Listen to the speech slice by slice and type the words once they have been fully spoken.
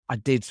I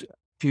did a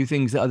few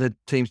things that other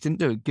teams didn't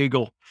do. At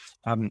Google,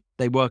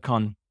 they work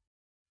on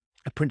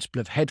a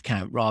principle of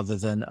headcount rather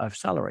than of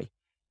salary.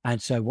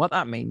 And so what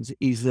that means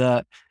is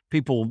that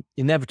people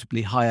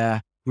inevitably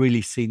hire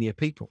really senior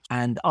people.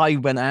 And I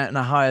went out and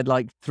I hired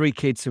like 3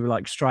 kids who were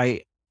like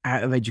straight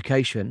out of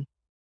education.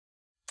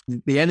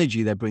 The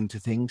energy they bring to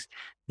things,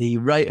 the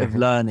rate of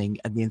learning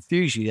and the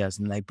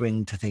enthusiasm they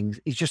bring to things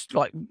is just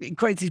like, it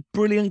creates this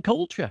brilliant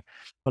culture.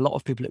 A lot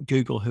of people at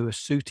Google who are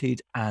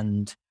suited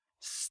and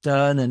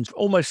stern and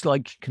almost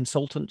like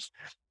consultants.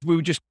 We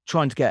were just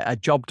trying to get a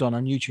job done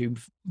on YouTube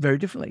very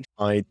differently.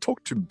 I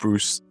talked to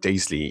Bruce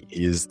Daisley.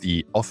 He is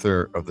the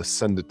author of the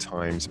Sunday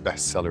Times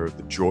bestseller,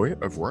 The Joy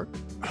of Work,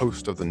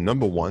 host of the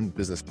 #1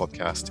 business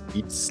podcast,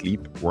 Eat,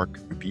 Sleep, Work,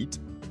 Repeat,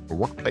 a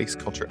workplace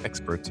culture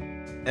expert,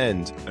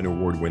 and an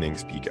award-winning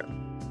speaker.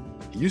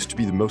 He used to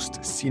be the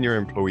most senior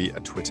employee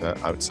at Twitter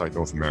outside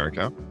North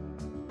America.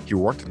 He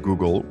worked at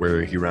Google,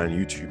 where he ran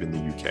YouTube in the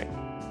UK.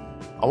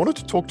 I wanted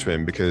to talk to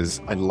him because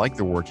I like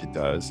the work he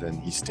does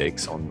and his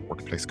takes on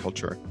workplace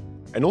culture,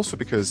 and also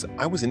because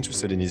I was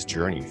interested in his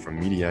journey from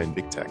media and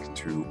big tech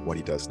to what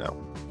he does now.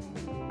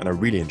 And I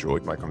really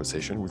enjoyed my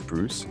conversation with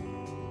Bruce,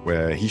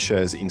 where he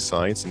shares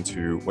insights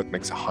into what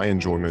makes a high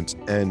enjoyment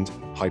and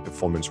high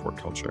performance work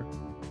culture.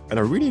 And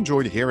I really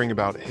enjoyed hearing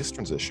about his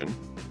transition,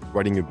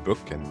 writing a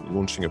book and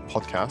launching a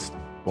podcast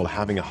while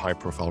having a high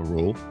profile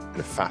role in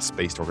a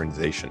fast-paced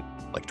organization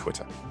like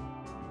Twitter.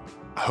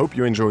 I hope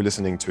you enjoy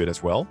listening to it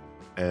as well.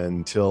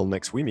 Until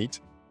next we meet,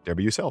 there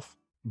be yourself.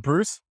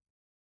 Bruce,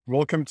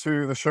 welcome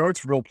to the show.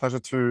 It's a real pleasure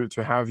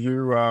to have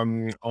you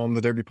on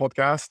the Derby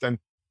podcast. And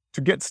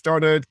to get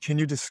started, can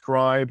you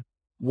describe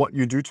what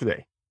you do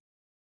today?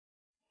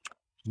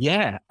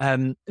 Yeah.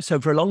 So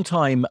for a long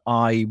time,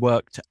 I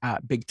worked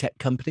at big tech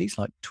companies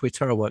like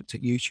Twitter. I worked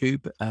at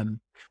YouTube,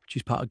 which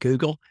is part of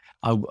Google.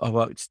 I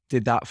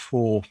did that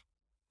for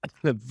a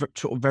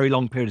sort of very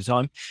long period of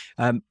time.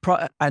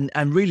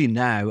 And really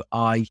now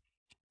I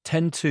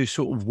tend to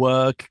sort of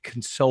work,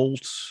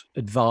 consult,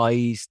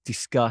 advise,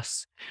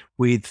 discuss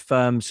with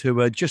firms who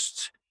are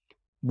just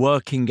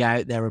working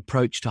out their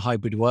approach to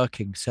hybrid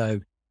working. So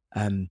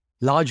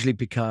largely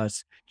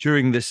because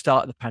during the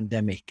start of the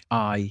pandemic,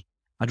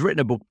 I'd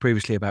written a book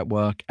previously about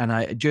work,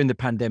 and during the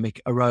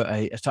pandemic,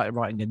 I started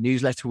writing a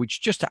newsletter,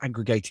 which just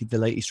aggregated the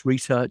latest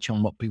research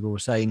on what people were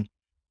saying.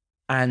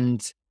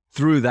 And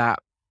through that,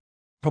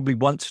 probably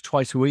once or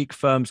twice a week,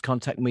 firms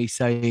contact me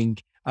saying,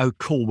 "Oh,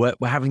 cool, we're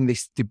having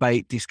this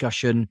debate,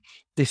 discussion,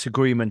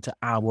 disagreement at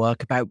our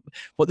work about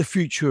what the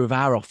future of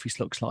our office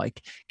looks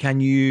like. Can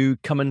you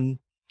come and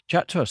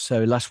chat to us?"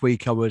 So last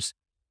week I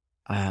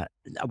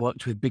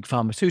worked with a big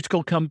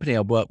pharmaceutical company.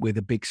 I worked with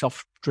a big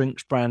soft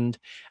drinks brand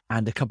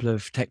and a couple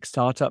of tech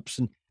startups,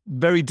 and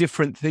very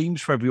different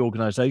themes for every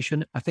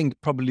organization. I think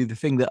probably the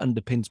thing that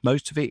underpins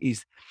most of it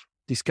is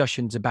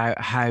discussions about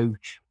how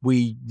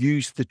we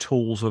use the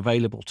tools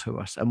available to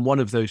us. And one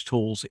of those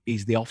tools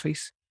is the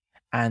office.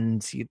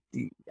 And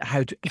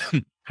how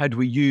do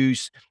we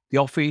use the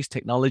office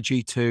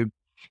technology to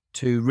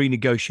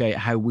renegotiate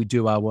how we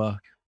do our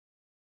work?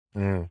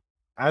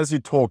 As you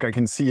talk, I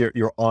can see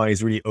your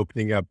eyes really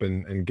opening up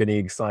and getting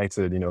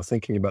excited,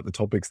 thinking about the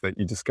topics that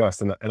you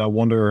discussed. And I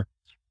wonder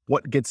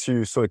what gets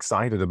you so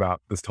excited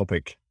about this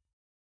topic?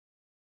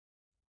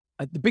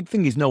 The big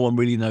thing is no one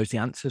really knows the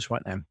answers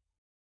right now.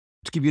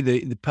 To give you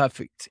the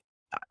perfect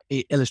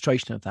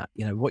illustration of that,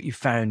 what you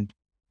found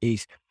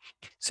is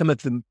some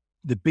of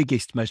the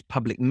biggest, most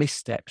public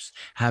missteps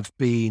have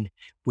been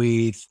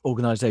with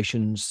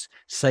organizations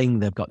saying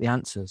they've got the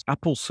answers.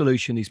 Apple's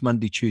solution is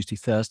Monday, Tuesday,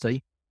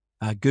 Thursday.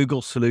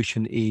 Google's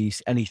solution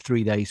is any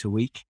 3 days a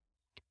week.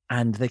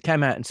 And they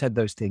came out and said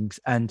those things.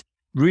 And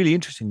really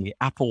interestingly,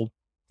 Apple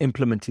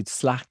implemented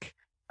Slack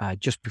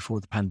just before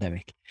the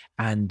pandemic.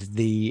 And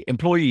the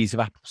employees of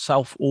Apple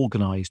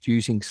self-organized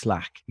using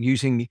Slack,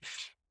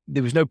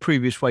 there was no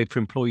previous way for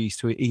employees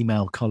to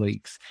email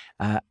colleagues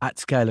at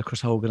scale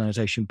across the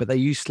organization, but they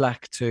used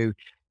Slack to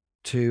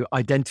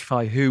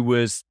identify who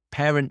was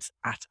parents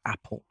at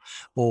Apple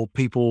or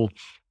people,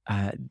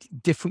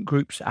 different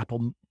groups at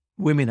Apple,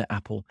 women at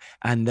Apple,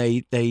 and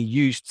they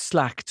used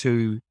Slack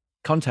to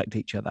contact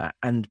each other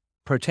and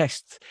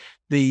protest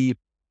the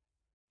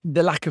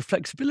lack of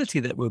flexibility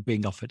that were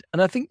being offered.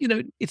 And I think,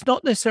 it's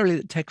not necessarily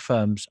that tech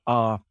firms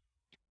are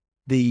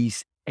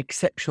these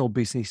exceptional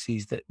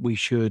businesses that we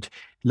should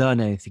learn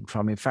anything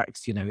from. In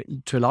fact,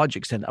 to a large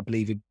extent, I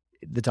believe in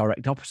the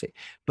direct opposite.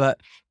 But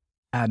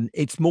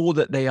it's more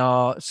that they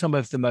are some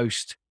of the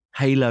most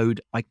haloed,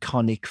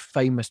 iconic,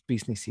 famous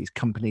businesses,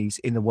 companies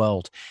in the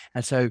world.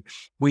 And so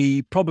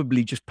we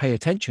probably just pay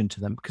attention to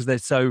them because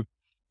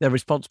they're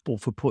responsible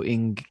for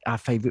putting our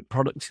favorite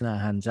products in our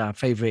hands, our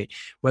favorite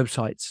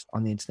websites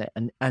on the internet.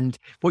 And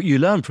what you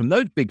learn from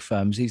those big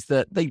firms is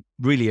that they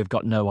really have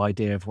got no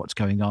idea of what's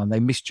going on. They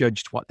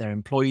misjudged what their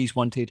employees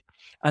wanted.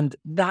 And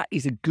that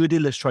is a good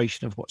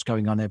illustration of what's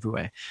going on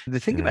everywhere. The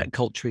thing about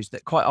culture is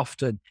that quite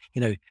often,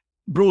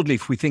 broadly,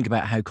 if we think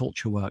about how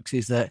culture works,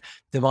 is that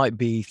there might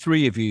be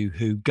three of you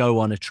who go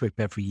on a trip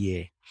every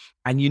year.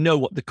 And you know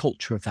what the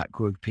culture of that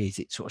group is.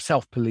 It's sort of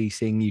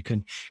self-policing. You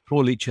can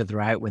call each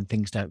other out when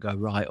things don't go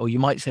right. Or you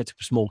might set up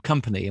a small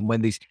company, and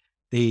when there's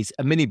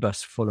a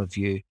minibus full of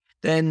you,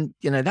 then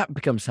that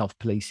becomes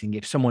self-policing.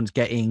 If someone's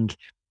getting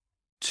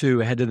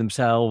too ahead of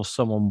themselves,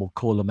 someone will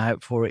call them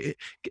out for it.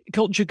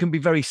 Culture can be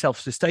very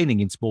self-sustaining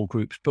in small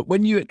groups, but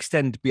when you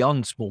extend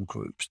beyond small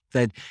groups,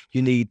 then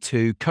you need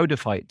to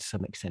codify it to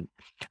some extent.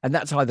 And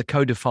that's either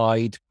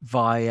codified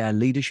via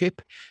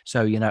leadership.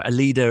 So, a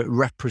leader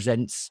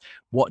represents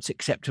what's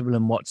acceptable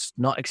and what's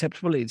not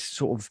acceptable. It's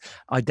sort of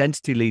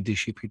identity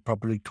leadership, you'd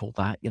probably call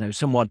that.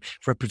 Someone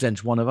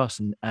represents one of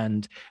us,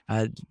 and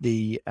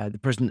the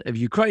president of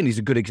Ukraine is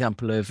a good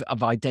example of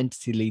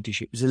identity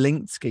leadership.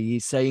 Zelensky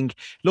is saying,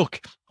 look,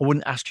 I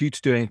wouldn't ask you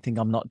to do anything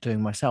I'm not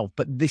doing myself,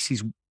 but this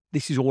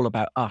is all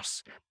about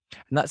us.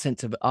 And that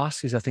sense of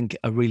us is, I think,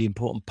 a really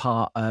important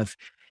part of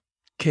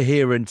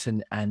coherent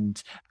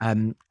and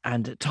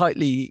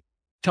tightly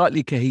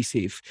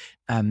cohesive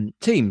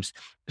teams.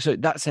 So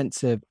that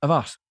sense of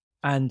us.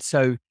 And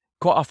so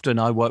quite often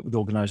I work with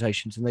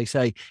organizations and they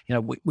say,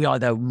 we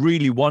either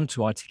really want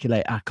to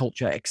articulate our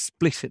culture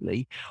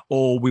explicitly,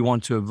 or we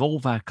want to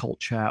evolve our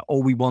culture,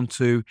 or we want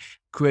to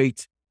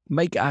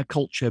make our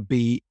culture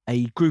be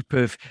a group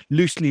of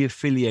loosely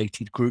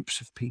affiliated groups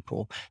of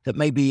people that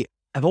maybe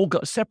have all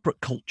got separate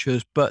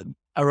cultures, but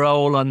are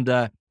all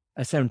under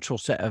a central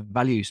set of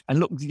values. And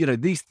look,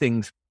 these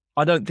things,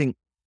 I don't think,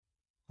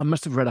 I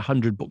must have read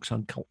 100 books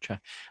on culture,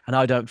 and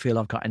I don't feel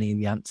I've got any of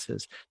the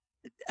answers,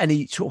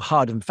 any sort of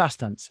hard and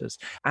fast answers.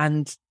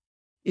 And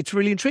it's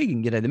really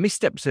intriguing, the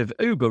missteps of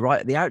Uber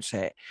right at the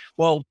outset.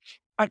 Well,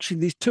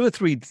 actually, there's two or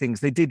three things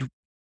they did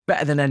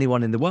better than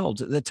anyone in the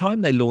world. At the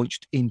time they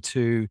launched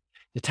into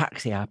the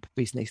taxi app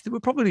business, there were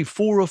probably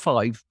 4 or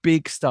 5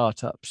 big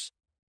startups,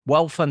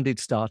 well-funded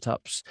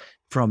startups,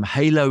 from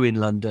Halo in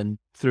London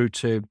through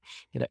to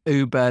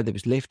Uber. There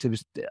was Lyft. There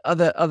was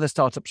other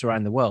startups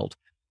around the world.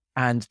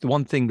 And the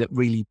one thing that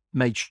really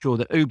made sure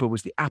that Uber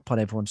was the app on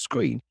everyone's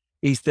screen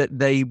is that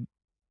they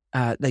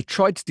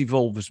tried to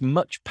devolve as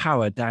much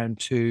power down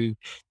to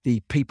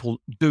the people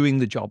doing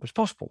the job as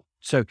possible.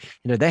 So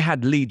they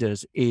had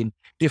leaders in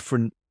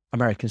different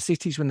American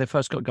cities when they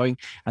first got going,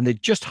 and they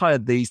just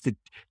hired these.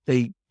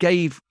 They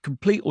gave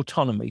complete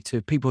autonomy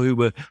to people who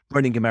were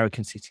running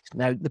American cities.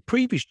 Now, the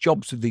previous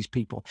jobs of these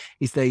people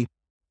is they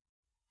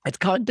had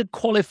kind of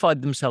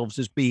qualified themselves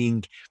as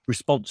being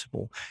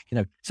responsible.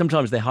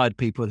 Sometimes they hired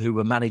people who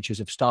were managers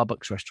of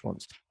Starbucks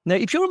restaurants. Now,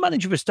 if you're a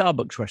manager of a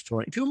Starbucks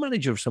restaurant, if you're a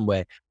manager of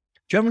somewhere,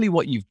 generally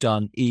what you've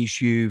done is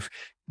you've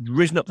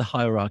risen up the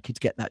hierarchy to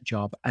get that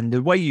job. And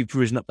the way you've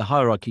risen up the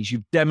hierarchy is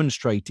you've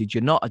demonstrated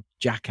you're not a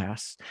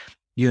jackass.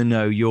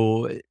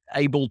 You're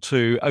able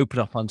to open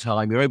up on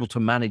time, you're able to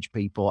manage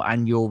people,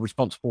 and you're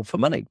responsible for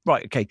money.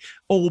 Right, okay,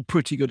 all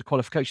pretty good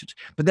qualifications.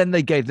 But then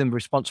they gave them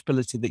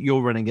responsibility that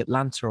you're running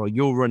Atlanta or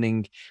you're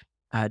running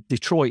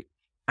Detroit,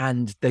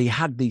 and they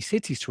had these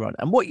cities to run.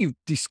 And what you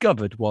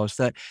discovered was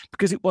that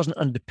because it wasn't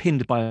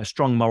underpinned by a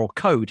strong moral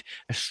code,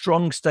 a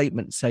strong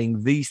statement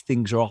saying these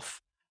things are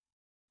off,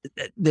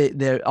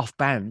 they're off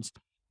bounds,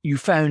 you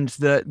found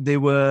that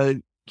there were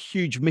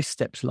huge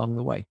missteps along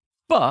the way.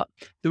 But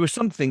there was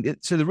something.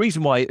 So the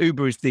reason why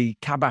Uber is the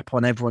cab app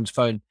on everyone's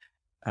phone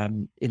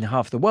in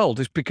half the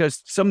world is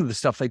because some of the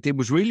stuff they did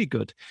was really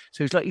good.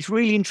 So it's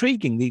really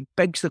intriguing. It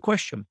begs the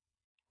question: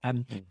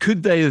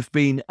 could they have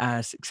been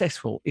as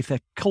successful if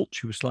their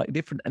culture was slightly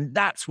different? And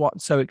that's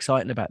what's so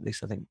exciting about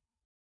this, I think.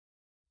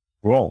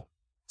 Well,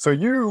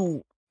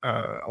 so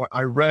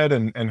I read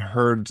and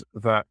heard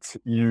that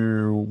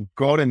you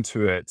got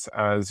into it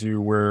as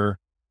you were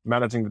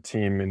managing the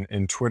team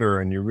in Twitter,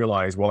 and you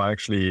realize, well,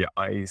 actually,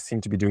 I seem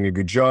to be doing a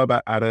good job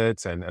at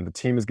it, and the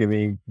team is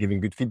giving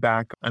good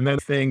feedback. And then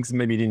things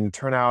maybe didn't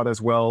turn out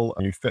as well.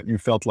 And you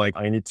felt like,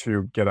 I need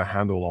to get a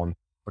handle on,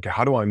 okay,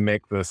 how do I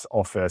make this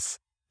office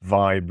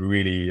vibe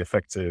really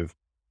effective?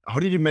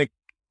 How did you make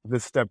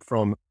this step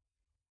from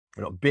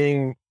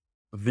being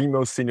the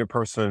most senior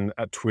person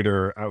at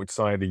Twitter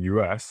outside the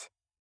US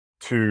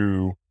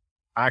to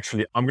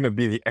actually, I'm going to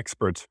be the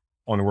expert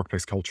on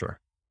workplace culture?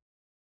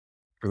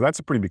 Because that's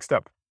a pretty big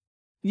step.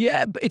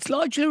 Yeah, but it's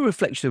largely a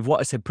reflection of what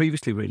I said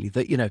previously, really,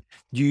 that,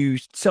 you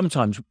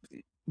sometimes,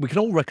 we can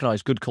all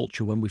recognize good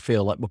culture when we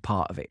feel like we're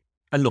part of it.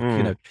 And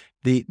look,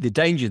 the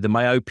danger, the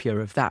myopia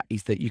of that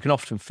is that you can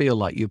often feel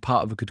like you're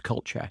part of a good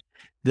culture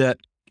that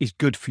is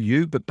good for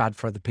you, but bad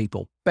for other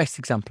people. Best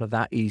example of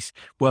that is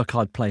work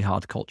hard, play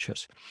hard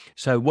cultures.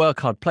 So work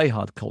hard, play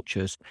hard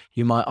cultures,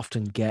 you might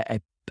often get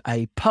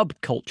a pub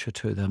culture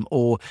to them,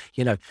 or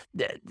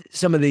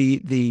some of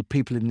the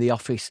people in the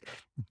office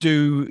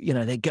do,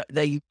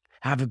 they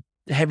have a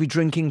heavy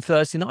drinking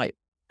Thursday night,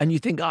 and you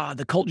think,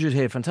 the culture is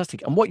here,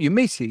 fantastic. And what you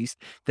miss is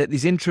that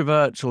these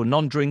introverts or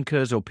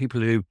non-drinkers or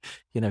people who,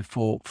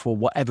 for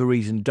whatever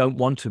reason don't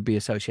want to be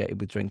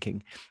associated with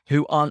drinking,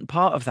 who aren't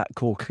part of that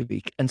core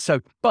clique. And so,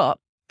 but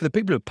for the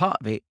people who are part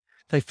of it,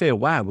 they feel,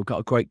 wow, we've got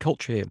a great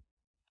culture here.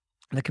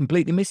 and I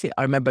completely miss it.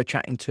 I remember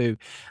chatting to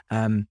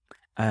um,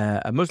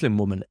 a Muslim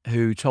woman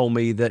who told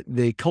me that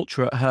the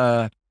culture at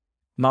her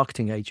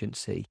marketing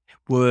agency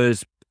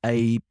was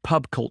a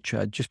pub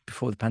culture just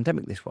before the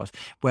pandemic. This was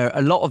where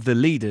a lot of the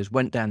leaders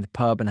went down the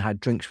pub and had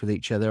drinks with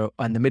each other,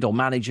 and the middle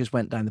managers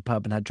went down the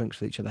pub and had drinks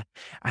with each other,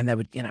 and they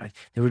would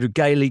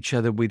regale each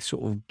other with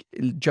sort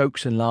of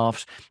jokes and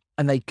laughs,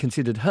 and they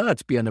considered her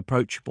to be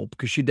unapproachable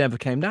because she never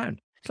came down.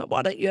 It's like,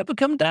 why don't you ever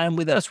come down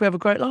with us? We have a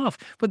great laugh.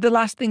 But the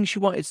last thing she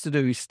wanted to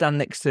do is stand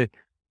next to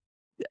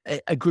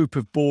a group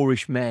of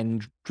boorish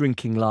men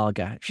drinking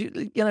lager.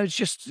 It's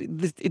just,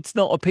 it's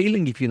not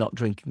appealing if you're not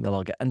drinking the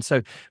lager. And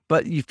so,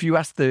 but if you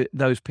ask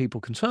those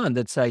people concerned,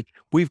 they'd say,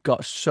 we've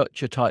got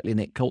such a tightly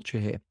knit culture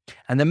here.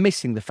 And they're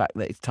missing the fact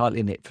that it's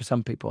tightly knit for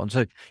some people. And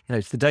so,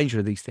 it's the danger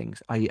of these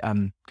things.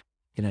 I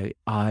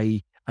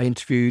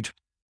interviewed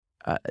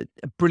a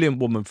brilliant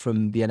woman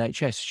from the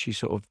NHS. She's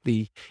sort of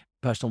the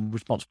person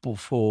responsible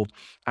for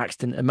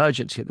accident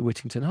emergency at the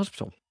Whittington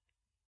Hospital.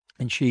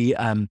 And she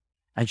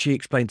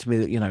explained to me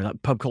that,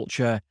 like pub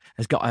culture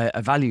has got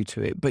a value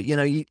to it, but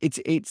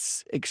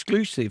it's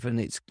exclusive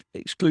and it's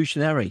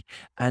exclusionary.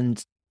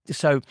 And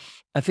so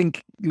I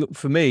think, look,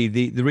 for me,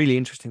 the really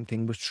interesting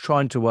thing was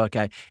trying to work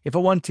out if I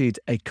wanted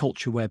a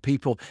culture where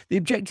the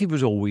objective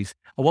was always,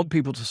 I want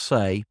people to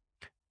say,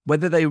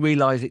 whether they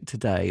realize it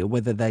today or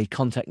whether they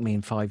contact me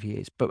in 5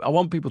 years, but I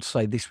want people to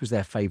say this was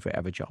their favorite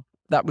ever job.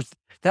 That was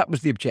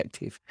the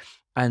objective.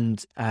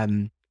 And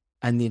the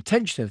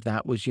intention of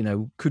that was,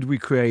 could we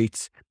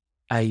create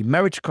a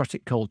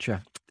meritocratic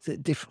culture?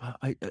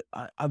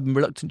 I'm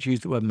reluctant to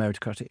use the word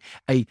meritocratic.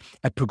 A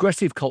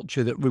progressive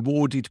culture that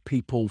rewarded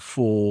people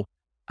for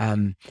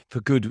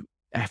good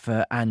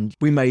effort, and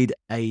we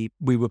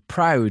were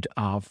proud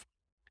of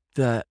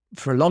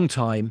for a long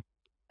time.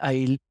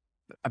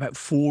 About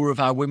 4 of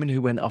our women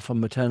who went off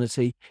on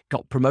maternity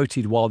got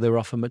promoted while they were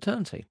off on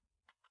maternity.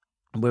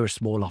 And we're a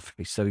small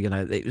office, so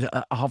it was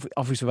an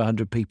office of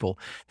 100 people.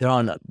 There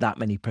aren't that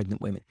many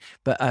pregnant women,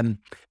 but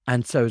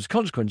and so as a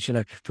consequence,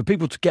 for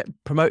people to get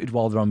promoted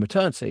while they're on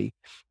maternity,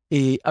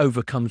 it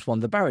overcomes one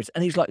of the barriers.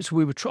 And he's like, so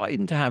we were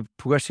trying to have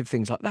progressive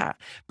things like that,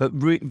 but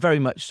very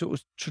much sort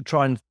of to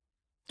try and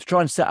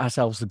set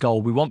ourselves the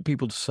goal. We want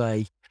people to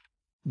say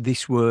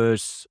this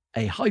was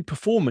a high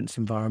performance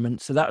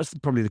environment. So that was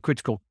probably the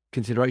critical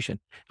consideration.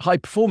 High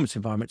performance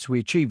environment. So we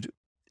achieved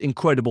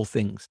incredible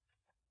things,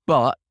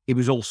 but it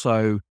was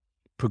also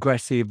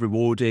progressive,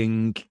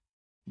 rewarding,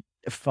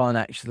 fun,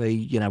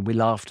 actually. We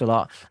laughed a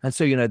lot. And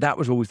so, that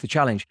was always the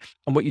challenge.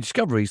 And what you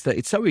discover is that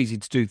it's so easy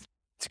to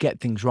get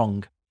things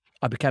wrong.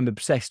 I became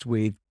obsessed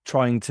with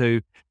trying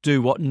to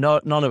do what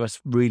none of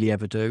us really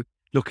ever do,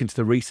 look into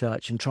the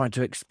research and trying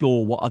to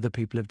explore what other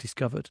people have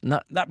discovered.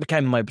 And that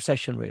became my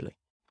obsession, really.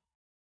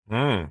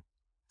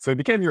 So it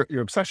became your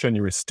obsession.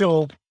 You were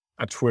still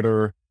at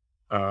Twitter.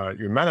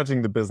 You're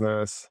managing the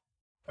business.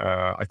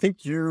 I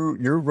think you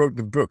wrote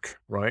the book,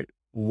 right,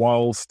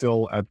 while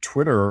still at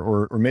Twitter,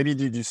 or maybe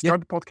did you start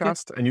the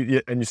podcast and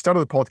you started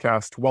the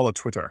podcast while at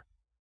Twitter?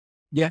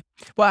 Yeah.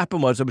 What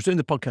happened was I was doing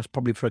the podcast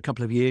probably for a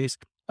couple of years.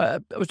 I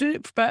was doing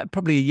it for about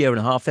probably a year and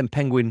a half. Then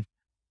Penguin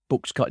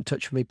Books got in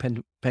touch with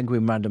me,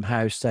 Penguin Random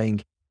House,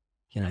 saying,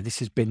 this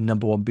has been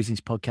 #1 business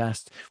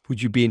podcast.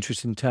 Would you be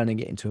interested in turning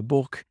it into a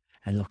book?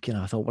 And look,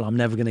 I thought, well, I'm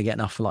never going to get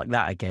an offer like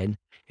that again.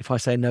 If I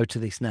say no to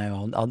this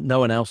now, no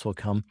one else will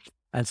come.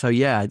 And so,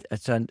 I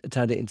turned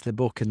it into the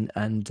book,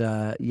 and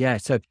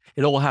so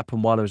it all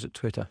happened while I was at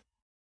Twitter.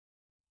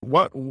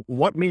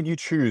 What made you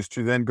choose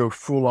to then go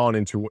full on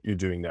into what you're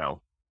doing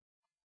now?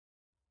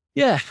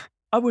 Yeah,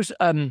 I was,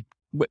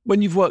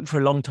 when you've worked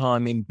for a long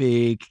time in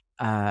big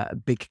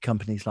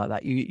companies like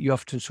that, you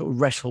often sort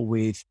of wrestle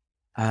with,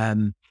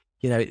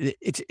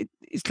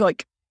 it's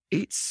like,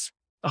 it's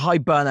a high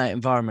burnout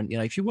environment.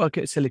 If you work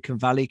at a Silicon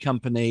Valley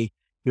company,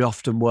 you're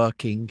often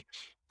working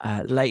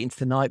late into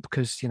the night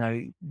because,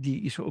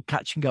 you're sort of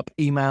catching up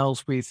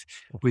emails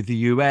with the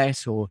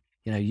US, or,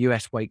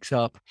 US wakes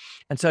up.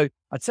 And so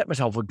I'd set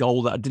myself a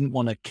goal that I didn't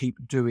want to keep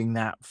doing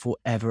that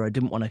forever. I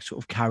didn't want to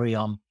sort of carry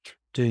on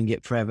doing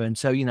it forever. And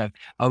so,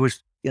 I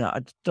was,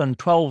 I'd done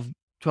 12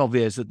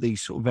 years at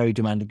these sort of very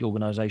demanding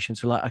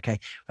organizations. So like, okay,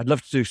 I'd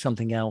love to do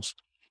something else.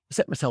 I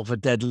set myself a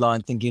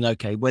deadline thinking,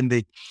 okay, when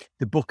the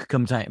book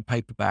comes out in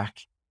paperback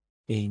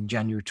in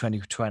January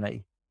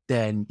 2020,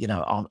 then,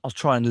 I'll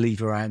try and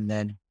leave around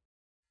then.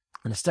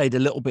 And I stayed a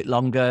little bit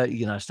longer,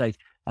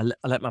 I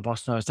let my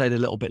boss know I stayed a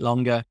little bit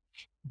longer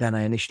than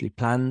I initially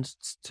planned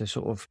to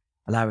sort of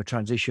allow a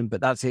transition.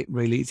 But that's it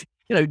really,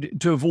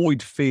 to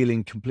avoid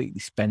feeling completely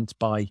spent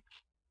by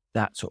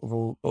that sort of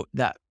all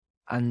that.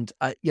 And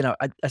I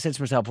said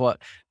to myself, well,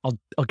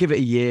 I'll give it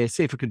a year,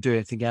 see if I can do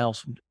anything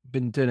else. I've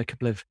been doing a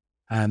couple of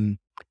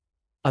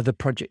other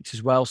projects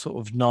as well, sort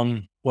of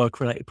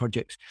non-work related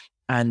projects.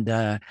 And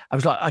I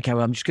was like, okay,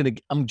 well, I'm just gonna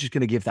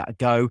give that a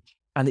go.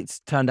 And it's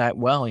turned out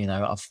well.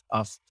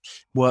 I've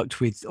worked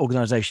with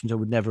organizations I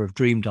would never have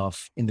dreamed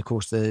of in the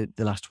course of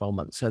the last 12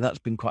 months. So that's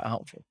been quite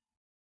helpful.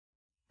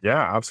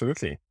 Yeah,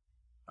 absolutely.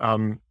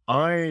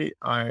 I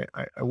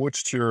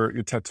watched your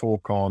TED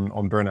talk on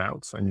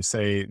burnout, and you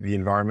say the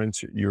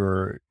environment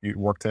you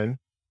worked in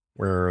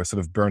were sort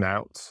of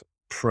burnout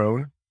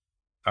prone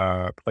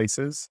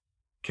places.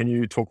 Can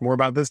you talk more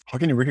about this? How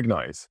can you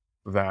recognize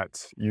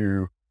that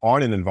you are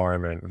in an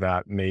environment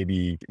that may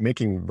be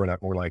making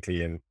burnout more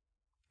likely, and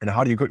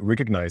how do you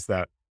recognize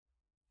that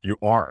you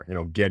are,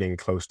 getting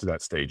close to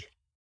that stage?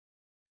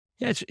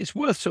 Yeah, it's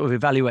worth sort of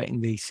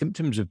evaluating the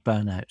symptoms of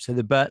burnout. So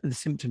the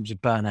symptoms of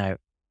burnout,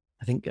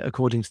 I think,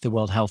 according to the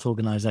World Health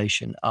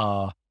Organization,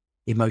 are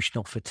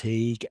emotional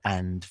fatigue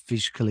and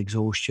physical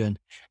exhaustion.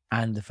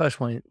 And the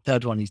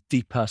third one is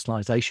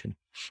depersonalization.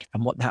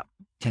 And what that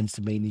tends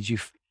to mean is you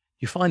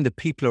find the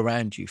people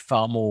around you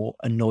far more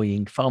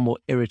annoying, far more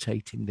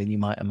irritating than you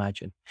might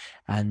imagine.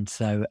 And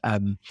so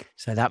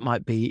that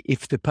might be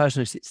if the person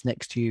who sits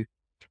next to you,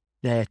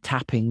 they're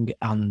tapping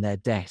on their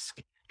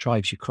desk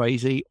drives you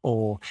crazy,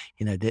 or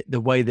the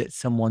way that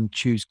someone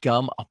chews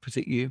gum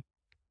opposite you.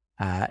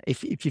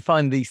 If you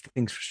find these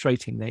things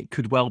frustrating, then it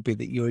could well be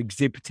that you're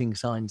exhibiting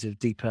signs of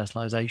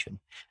depersonalization.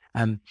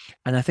 And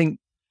I think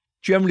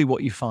generally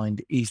what you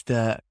find is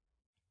that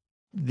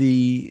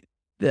the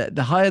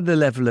the higher the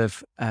level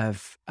of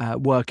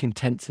work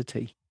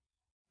intensity,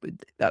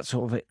 that's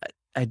sort of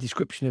a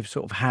description of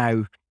sort of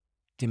how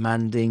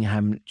demanding,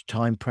 how much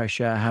time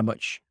pressure, how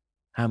much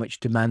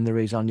demand there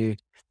is on you.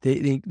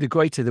 The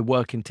greater the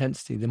work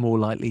intensity, the more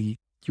likely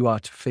you are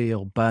to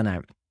feel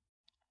burnout.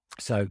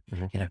 So,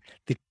 Mhm. you know,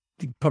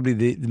 probably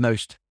the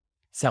most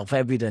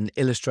self-evident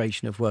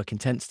illustration of work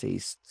intensity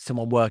is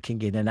someone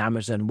working in an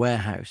Amazon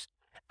warehouse,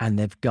 and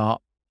they've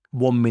got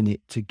 1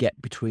 minute to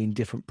get between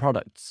different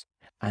products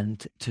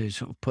and to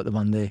sort of put them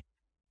on the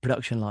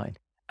production line.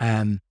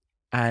 Um,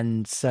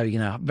 and so,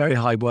 very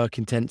high work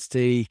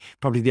intensity.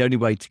 Probably the only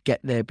way to get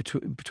there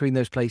between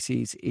those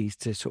places is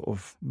to sort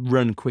of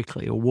run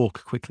quickly or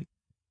walk quickly.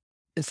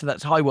 And so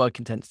that's high work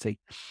intensity.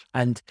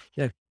 And,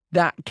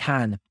 that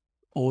can,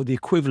 or the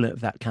equivalent of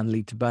that can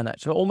lead to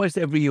burnout. So almost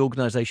every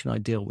organization I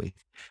deal with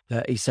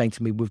is saying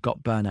to me, we've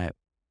got burnout.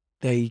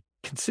 They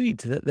concede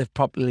that they've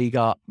probably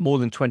got more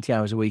than 20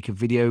 hours a week of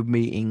video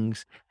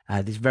meetings,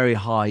 this very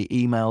high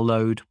email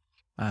load.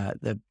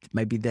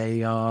 Maybe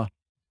they are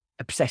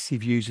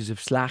obsessive users of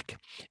Slack.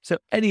 So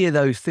any of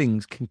those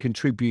things can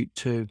contribute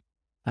to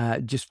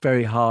just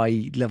very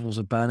high levels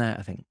of burnout,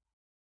 I think.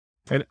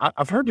 And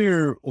I've heard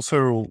you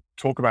also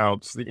talk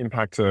about the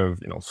impact of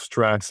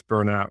stress,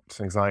 burnout,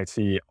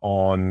 anxiety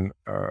on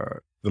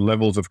the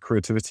levels of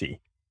creativity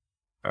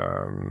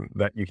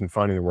that you can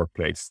find in the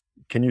workplace.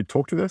 Can you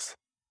talk to this?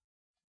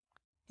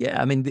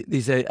 Yeah, I mean,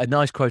 there's a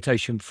nice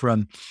quotation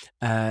from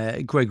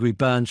Gregory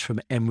Burns from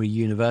Emory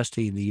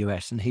University in the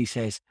US, and he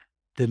says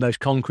the most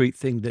concrete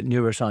thing that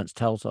neuroscience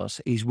tells us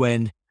is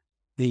when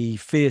the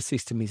fear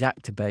system is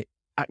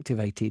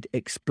activated,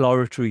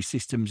 exploratory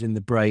systems in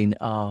the brain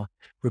are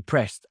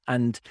repressed.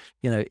 And,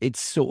 it's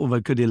sort of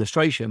a good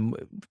illustration.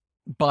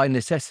 By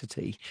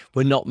necessity,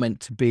 we're not meant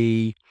to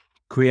be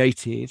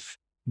creative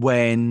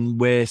when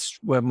we're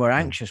Mm.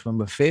 anxious, when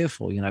we're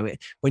fearful.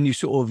 When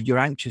you're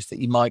anxious that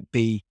you might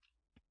be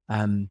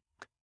um,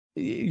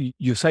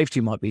 your safety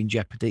might be in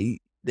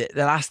jeopardy. The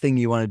last thing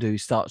you want to do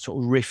is start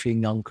sort of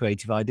riffing on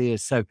creative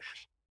ideas. So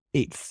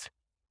it's,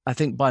 I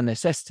think, by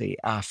necessity,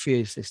 our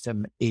fear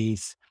system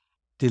is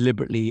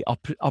deliberately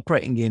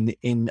operating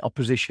in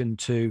opposition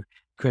to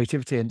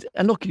creativity.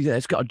 And look,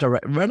 it's got a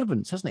direct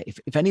relevance, hasn't it?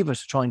 If any of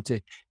us are trying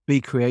to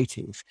be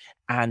creative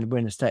and we're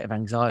in a state of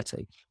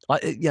anxiety,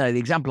 the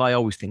example I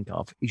always think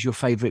of is your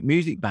favorite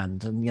music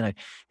band. And,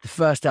 the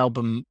first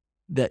album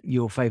that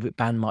your favorite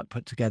band might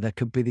put together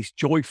could be this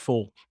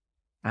joyful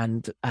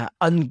and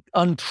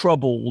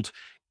untroubled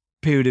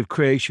period of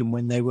creation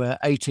when they were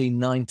 18,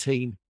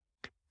 19.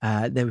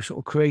 They were sort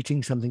of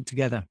creating something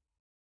together.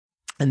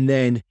 And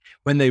then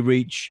when they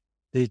reach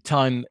the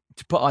time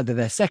to put either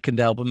their second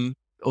album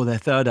or their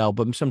third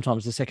album,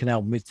 sometimes the second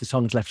album is the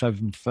songs left over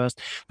from the first,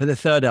 but the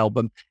third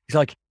album is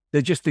like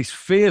they're just this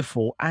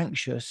fearful,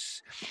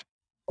 anxious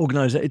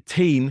organizer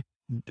team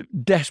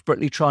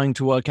desperately trying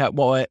to work out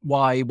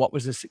what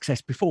was a success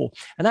before.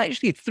 And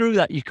actually through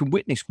that you can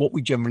witness what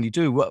we generally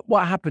do.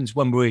 What happens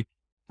when we're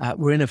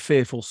in a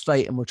fearful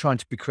state and we're trying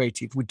to be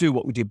creative? We do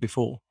what we did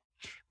before.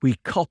 We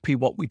copy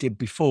what we did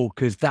before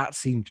because that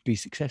seemed to be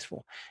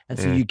successful. And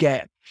so Mm. you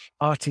get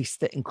artists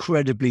that are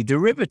incredibly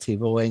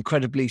derivative or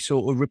incredibly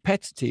sort of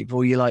repetitive,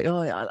 or you're like,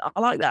 oh, I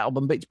like that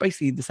album, but it's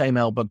basically the same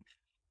album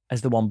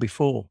as the one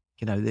before,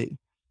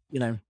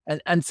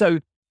 and so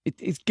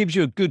it gives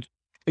you a good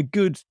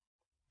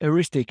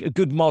heuristic, a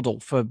good model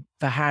for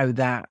how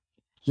that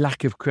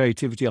lack of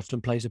creativity often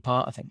plays a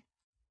part, I think.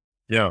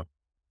 Yeah.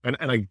 And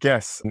I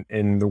guess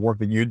in the work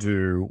that you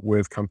do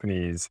with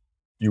companies,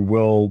 you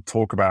will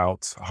talk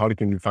about how you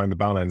can find the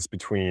balance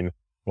between,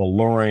 well,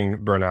 lowering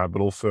burnout,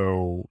 but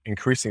also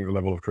increasing the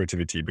level of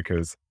creativity.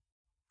 Because,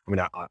 I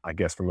mean, I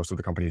guess for most of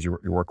the companies you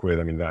work with,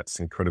 I mean, that's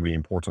incredibly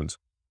important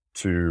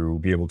to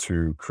be able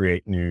to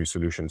create new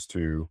solutions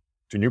to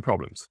new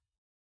problems.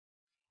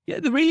 Yeah,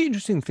 the really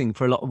interesting thing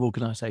for a lot of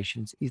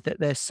organizations is that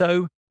they're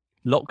so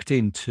locked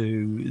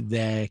into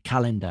their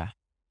calendar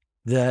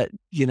that,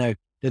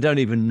 they don't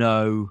even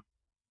know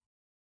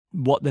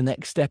what the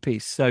next step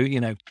is. So,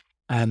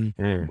 a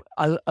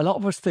lot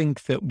of us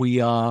think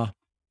that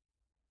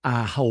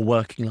our whole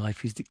working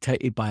life is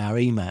dictated by our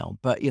email,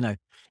 but,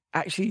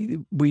 actually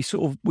we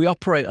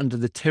operate under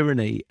the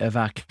tyranny of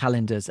our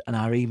calendars and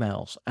our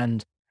emails.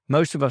 And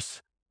most of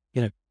us,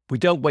 we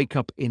don't wake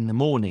up in the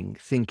morning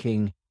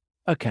thinking,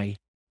 okay,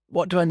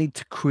 what do I need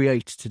to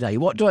create today?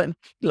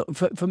 Look,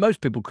 for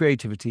most people,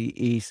 creativity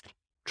is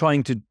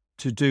trying to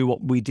do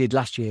what we did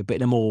last year, but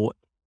in a more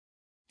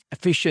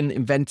efficient,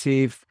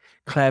 inventive,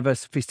 clever,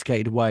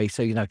 sophisticated way.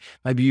 So,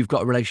 maybe you've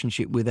got a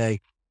relationship with a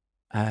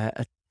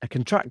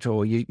contractor,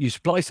 or you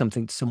supply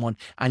something to someone,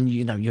 and,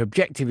 your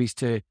objective is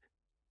to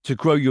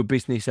grow your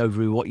business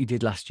over what you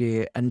did last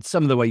year. And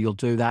some of the way you'll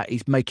do that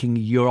is making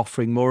your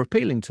offering more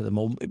appealing to them,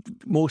 or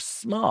more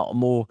smart,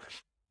 more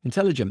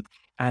intelligent.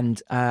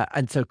 And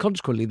so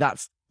consequently,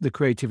 that's the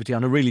creativity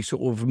on a really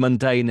sort of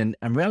mundane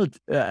and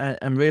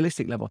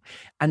realistic level.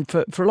 And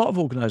for a lot of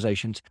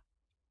organizations,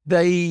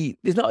 there's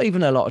not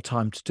even a lot of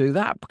time to do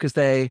that, because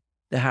they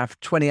have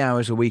 20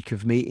 hours a week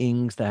of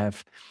meetings. They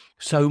have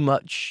so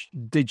much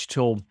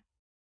digital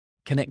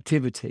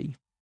connectivity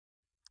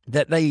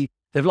that they've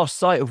lost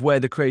sight of where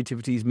the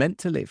creativity is meant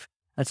to live.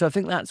 And so I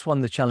think that's one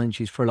of the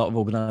challenges for a lot of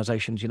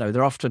organizations.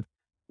 They're often,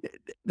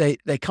 they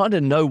kind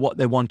of know what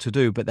they want to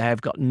do, but they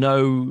have got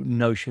no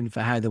notion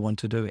for how they want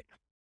to do it.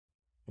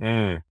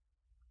 Mm.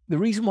 The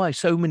reason why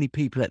so many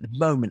people at the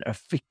moment are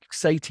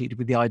fixated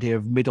with the idea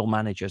of middle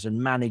managers and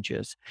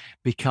managers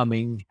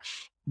becoming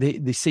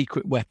the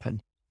secret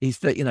weapon is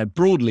that,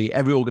 broadly,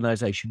 every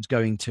organization is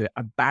going to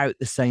about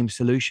the same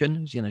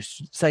solution,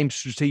 same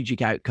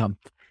strategic outcome.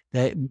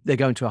 They're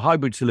going to a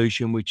hybrid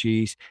solution, which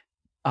is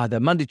either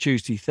Monday,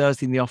 Tuesday,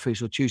 Thursday in the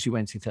office, or Tuesday,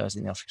 Wednesday, Thursday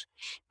in the office,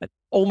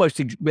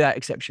 almost without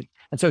exception.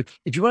 And so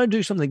if you want to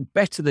do something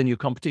better than your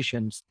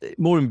competition,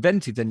 more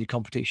inventive than your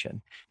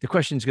competition, the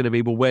question is going to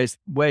be, well,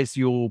 where's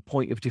your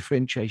point of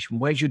differentiation?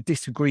 Where's your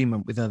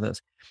disagreement with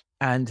others?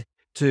 And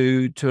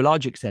to a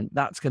large extent,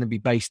 that's going to be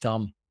based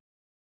on,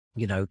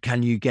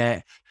 can you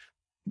get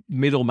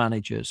middle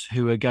managers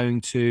who are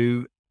going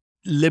to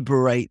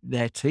liberate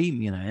their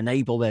team,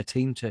 enable their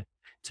team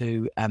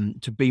to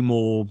be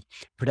more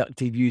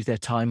productive, use their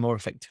time more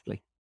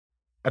effectively.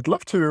 I'd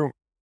love to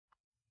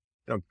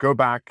go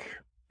back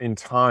in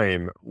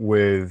time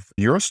with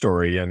your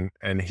story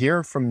and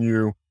hear from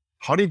you.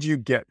 How did you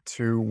get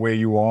to where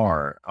you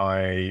are?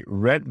 I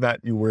read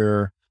that you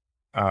were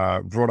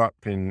brought up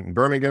in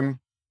Birmingham,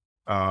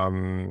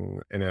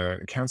 in a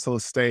council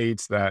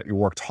estate, that you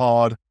worked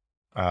hard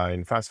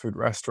in fast food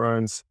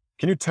restaurants.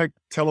 Can you tell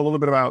a little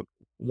bit about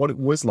what it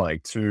was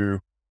like to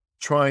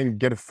try and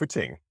get a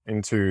footing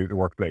into the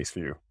workplace for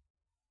you?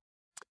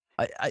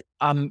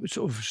 I'm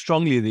sort of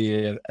strongly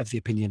of the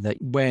opinion that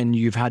when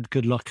you've had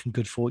good luck and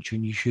good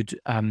fortune, you should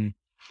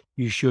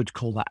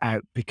call that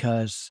out,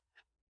 because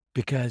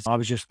I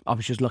was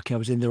just lucky. I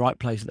was in the right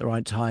place at the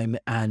right time,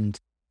 and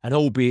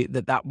albeit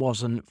that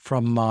wasn't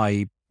from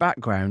my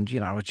background,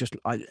 you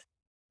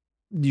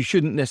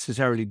shouldn't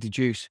necessarily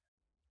deduce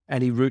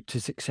any route to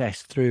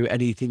success through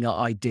anything that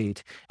I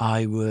did.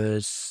 I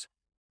was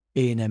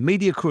in a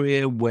media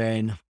career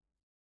when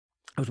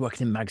I was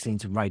working in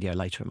magazines and radio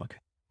later in my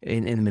career,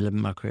 in the middle of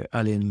my career,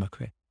 early in my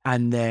career.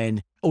 And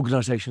then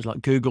organizations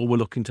like Google were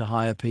looking to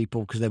hire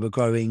people because they were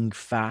growing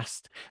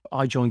fast.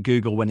 I joined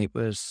Google when it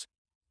was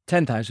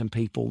 10,000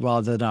 people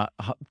rather than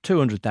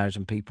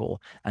 200,000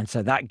 people. And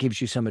so that gives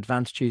you some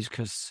advantages,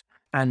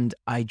 and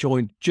I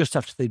joined just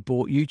after they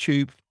bought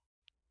YouTube.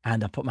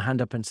 And I put my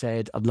hand up and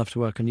said, I'd love to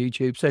work on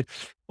YouTube. So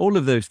all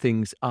of those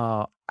things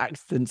are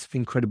accidents of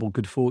incredible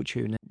good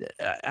fortune.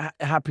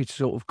 Happy to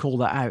sort of call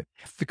that out.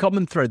 The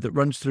common thread that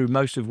runs through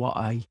most of what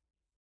I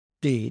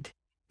did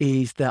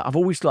is that I've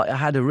always I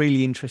had a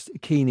really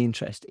keen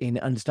interest in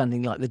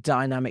understanding the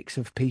dynamics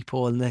of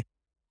people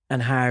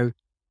and how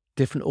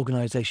different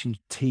organization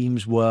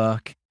teams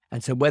work.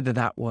 And so whether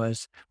that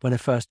was when I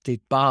first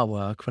did bar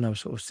work when I was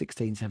sort of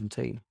 16,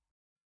 17,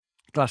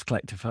 glass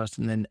collector first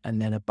and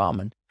then a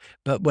barman.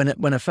 But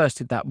when I first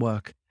did that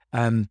work,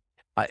 I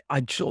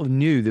sort of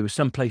knew there were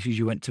some places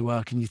you went to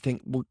work and you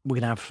think, well, we're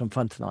going to have some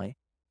fun tonight.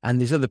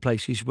 And there's other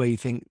places where you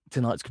think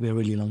tonight's going to be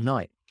a really long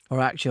night. Or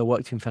actually, I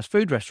worked in fast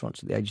food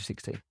restaurants at the age of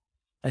 16.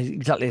 And it's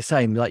exactly the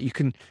same. You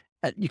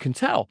can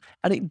tell.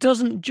 And it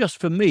doesn't just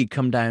for me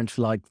come down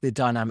to the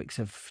dynamics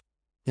of,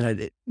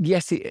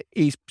 yes, it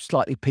is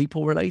slightly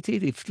people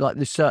related. If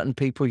there's certain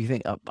people you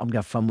think, oh, I'm going to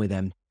have fun with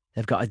them.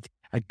 They've got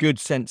a good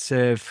sense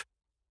of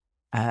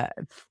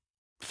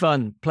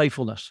fun,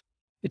 playfulness.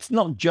 It's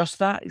not just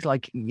that. It's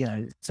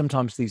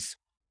sometimes these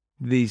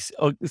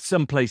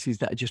some places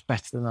that are just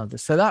better than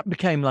others. So that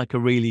became a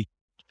really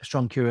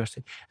strong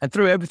curiosity. And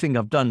through everything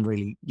I've done,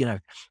 really,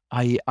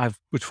 I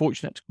was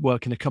fortunate to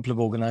work in a couple of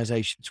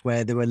organizations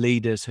where there were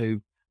leaders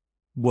who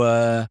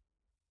were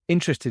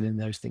interested in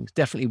those things.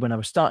 Definitely when I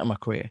was starting my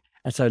career.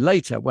 And so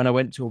later, when I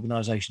went to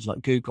organizations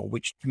like Google,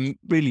 which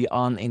really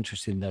aren't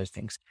interested in those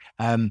things,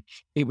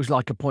 it was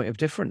like a point of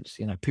difference.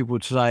 People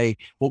would say,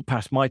 walk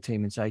past my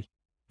team and say,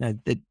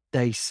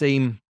 they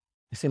seem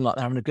like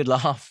they're having a good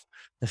laugh.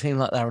 They seem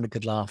like they're having a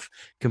good laugh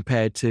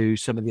compared to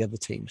some of the other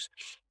teams.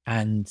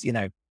 And,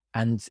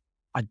 and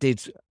I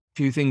did a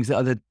few things that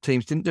other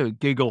teams didn't do. At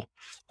Google,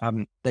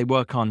 they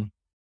work on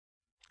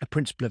a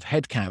principle of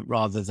headcount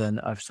rather than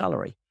of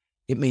salary.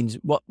 It means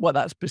what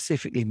that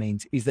specifically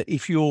means is that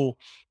if you're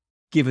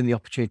given the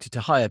opportunity to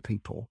hire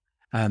people,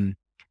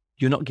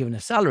 you're not given a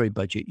salary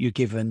budget, you're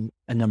given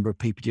a number of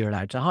people you're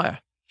allowed to hire.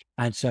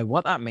 And so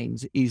what that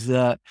means is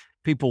that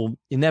people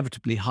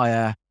inevitably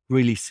hire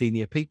really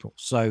senior people.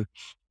 So,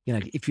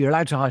 if you're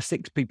allowed to hire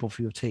 6 people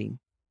for your team,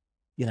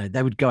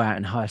 they would go out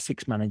and hire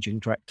 6 managing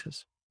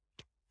directors.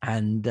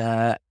 And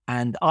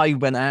I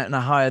went out and I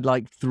hired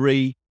like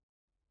three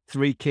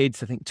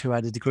kids. I think 2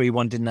 had a degree,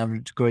 1 didn't have a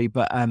degree,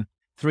 but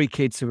 3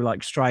 kids who were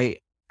like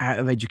straight out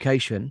of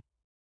education.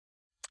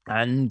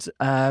 And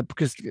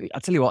because I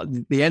tell you what,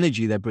 the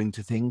energy they bring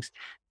to things,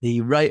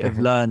 the rate of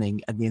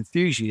learning and the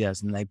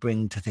enthusiasm they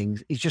bring to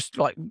things is just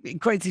like,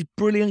 it creates this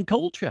brilliant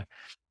culture.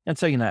 And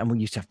so, and we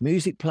used to have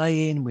music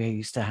playing, we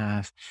used to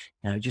have,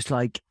 just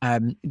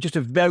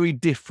a very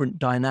different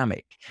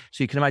dynamic.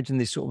 So you can imagine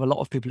there's sort of a lot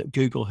of people at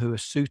Google who are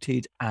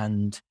suited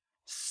and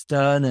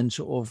stern and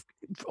sort of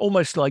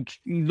almost like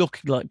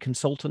looking like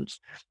consultants.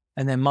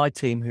 And then my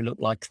team who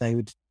looked like they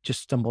would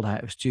just stumbled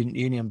out of a student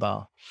union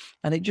bar,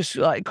 and it just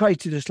like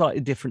created a slightly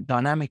different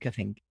dynamic, I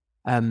think.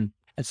 And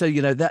so,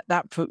 that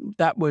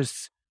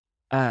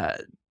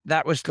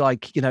was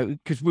like,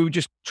 because we were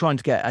just trying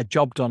to get a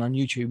job done on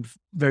YouTube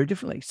very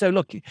differently. So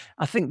look,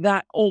 I think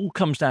that all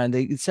comes down,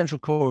 the central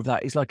core of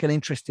that is like an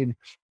interest in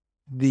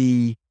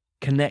the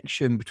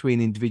connection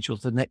between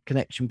individuals, the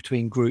connection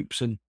between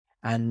groups,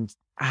 and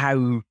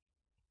how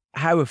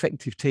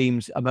effective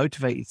teams are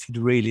motivated.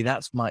 Really,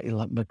 that's my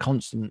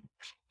constant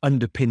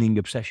underpinning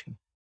obsession.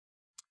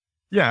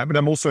 Yeah, but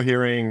I'm also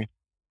hearing,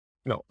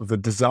 the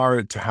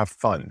desire to have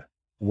fun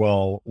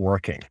while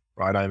working,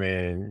 right? I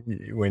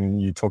mean, when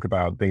you talk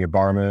about being a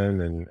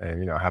barman and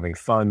having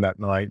fun that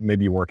night,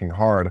 maybe working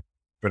hard,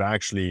 but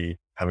actually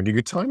having a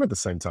good time at the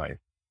same time.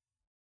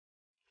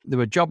 There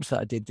were jobs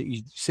that I did that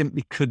you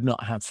simply could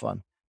not have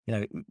fun.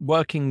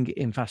 Working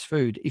in fast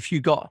food, if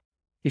you were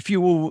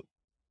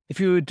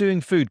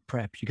doing food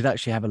prep, you could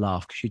actually have a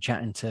laugh because you're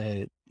chatting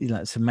to,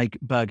 some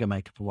burger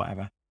makeup or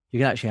whatever. You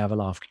can actually have a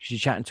laugh because you're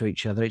chatting to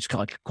each other. It's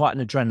quite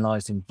an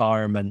adrenalized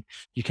environment.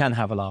 You can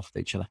have a laugh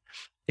with each other.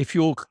 If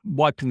you're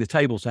wiping the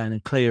tables down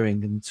and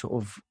clearing and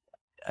sort of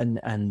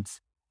and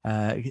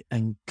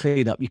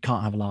cleaning up, you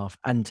can't have a laugh.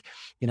 And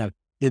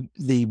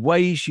the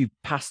ways you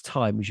pass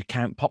time is you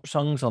count pop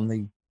songs on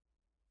the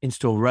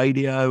in-store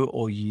radio,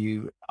 or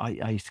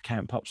I used to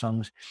count pop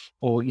songs,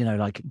 or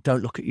like,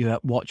 don't look at your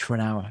watch for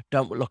an hour.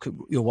 Don't look at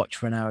your watch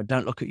for an hour.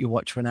 Don't look at your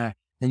watch for an hour.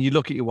 Then you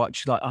look at your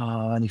watch, like,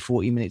 only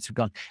 40 minutes have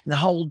gone, and the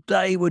whole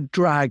day would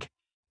drag.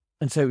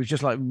 And so it was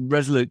just like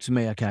resolute to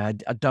me. Okay,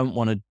 I don't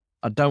want to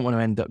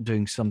end up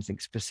doing something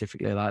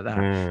specifically like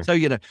that. So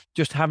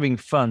just having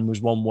fun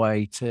was one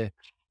way to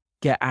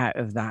get out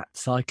of that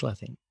cycle, I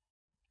think.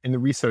 In the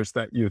research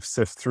that you've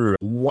sifted through,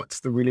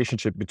 what's the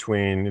relationship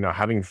between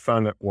having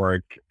fun at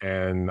work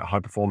and high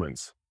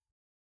performance?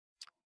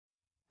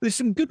 There's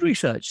some good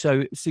research.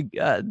 So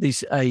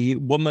there's a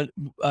woman,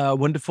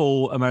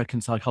 wonderful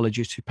American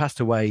psychologist who passed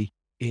away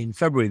in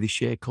February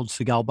this year, called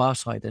Sigal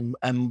Barside.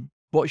 And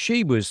what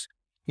she was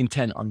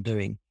intent on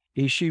doing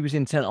is she was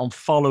intent on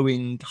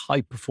following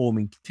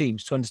high-performing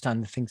teams to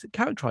understand the things that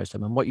characterize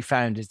them. And what you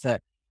found is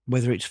that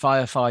whether it's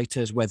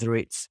firefighters, whether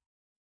it's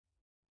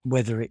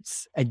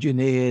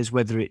engineers,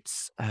 whether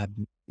it's,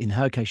 in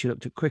her case, she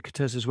looked at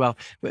cricketers as well.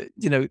 But,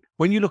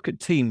 when you look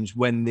at teams,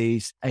 when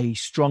there's a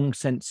strong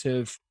sense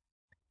of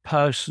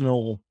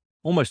personal,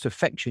 almost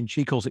affection,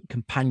 she calls it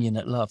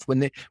companionate love.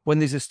 When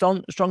there's a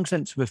strong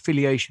sense of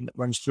affiliation that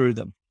runs through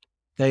them,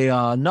 they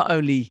are not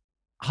only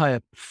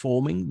higher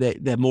performing,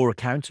 they're more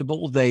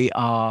accountable. They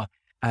are,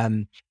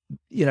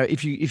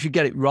 if you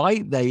get it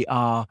right, they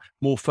are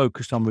more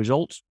focused on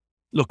results.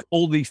 Look,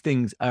 all these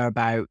things are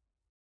about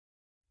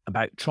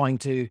trying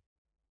to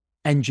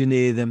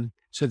engineer them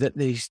so that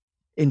there's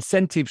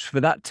incentives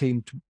for that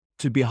team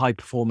to be high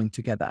performing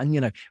together.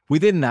 And,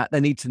 within that, they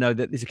need to know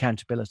that there's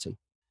accountability.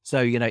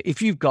 So,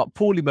 if you've got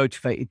poorly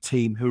motivated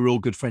team who are all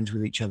good friends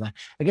with each other,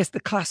 I guess the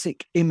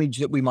classic image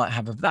that we might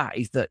have of that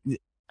is that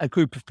a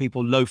group of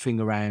people loafing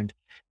around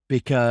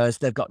because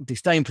they've got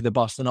disdain for the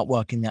boss, they're not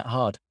working that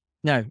hard.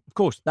 Now, of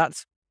course,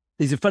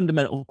 there's a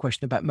fundamental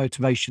question about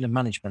motivation and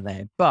management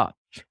there. But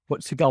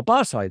what Sigal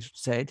Barside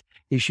said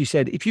is, she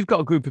said, if you've got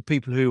a group of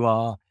people who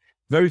are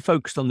very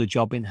focused on the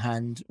job in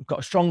hand, got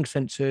a strong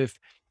sense of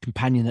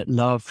companionate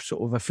love,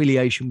 sort of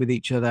affiliation with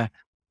each other,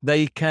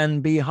 they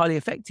can be highly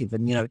effective.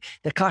 And,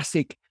 the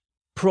classic,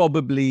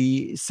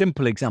 probably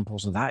simple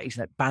examples of that is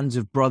that bands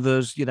of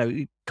brothers,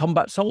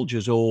 combat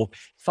soldiers or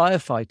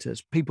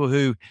firefighters, people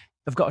who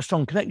have got a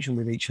strong connection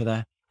with each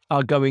other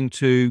are going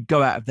to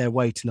go out of their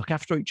way to look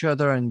after each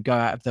other and go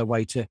out of their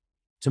way to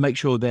make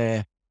sure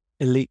they're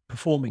elite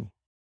performing.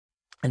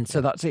 And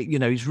so that's it.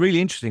 It's really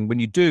interesting when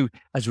you do,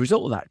 as a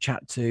result of that,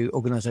 chat to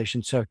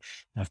organizations. So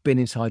I've been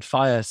inside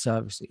fire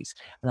services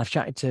and I've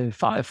chatted to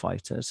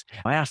firefighters.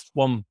 I asked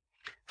one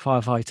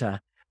firefighter,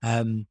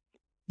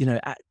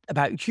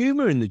 about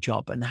humor in the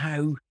job and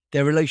how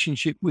their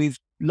relationship with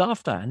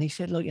laughter. And he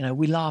said, look,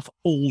 we laugh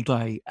all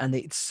day and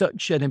it's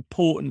such an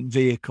important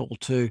vehicle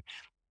to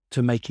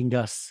making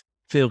us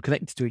feel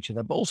connected to each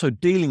other, but also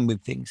dealing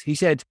with things. He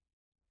said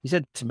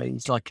to me,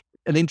 it's like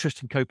an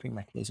interesting coping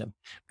mechanism.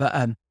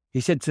 But he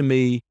said to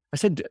me, I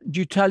said, do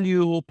you tell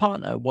your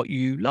partner what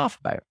you laugh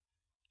about?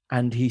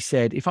 And he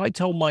said, if I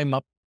told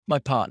my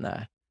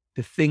partner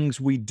the things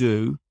we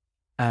do,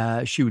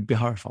 she would be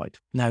horrified.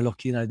 Now,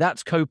 look,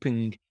 that's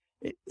coping.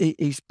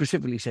 He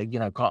specifically said,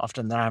 quite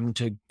often they're having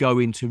to go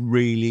into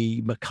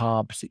really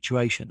macabre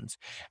situations,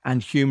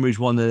 and humor is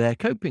one of their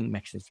coping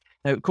mechanisms.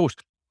 Now, of course,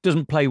 it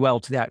doesn't play well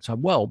to the outside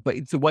world, but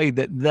it's the way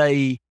that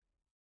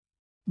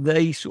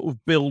they sort of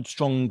build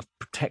strong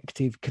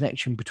protective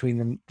connection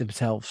between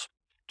themselves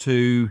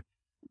to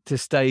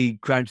stay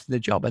grounded in their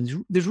job.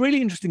 And there's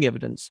really interesting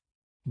evidence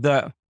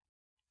that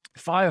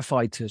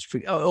firefighters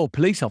or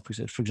police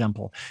officers, for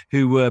example,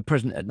 who were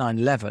present at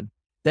 9/11,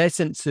 their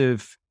sense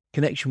of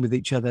connection with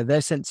each other,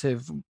 their sense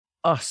of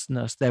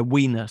usness, their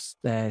we-ness,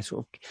 their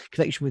sort of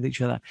connection with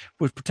each other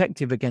was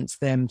protective against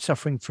them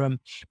suffering from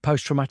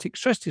post-traumatic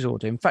stress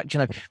disorder. In fact,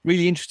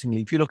 really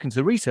interestingly, if you look into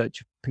the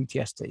research of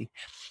PTSD,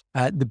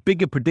 the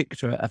bigger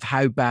predictor of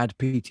how bad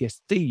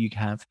PTSD you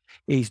have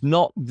is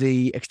not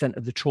the extent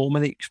of the trauma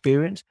that you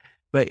experience,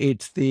 but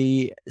it's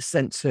the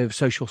sense of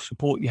social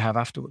support you have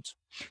afterwards.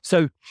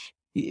 So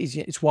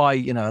it's why,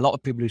 a lot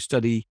of people who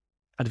study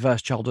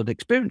adverse childhood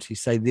experiences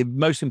say the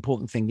most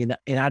important thing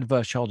in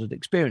adverse childhood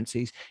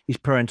experiences is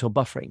parental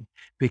buffering.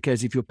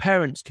 Because if your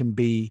parents can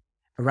be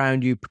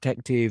around you,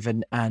 protective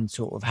and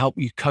sort of help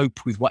you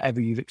cope with whatever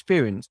you've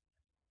experienced,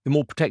 the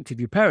more protective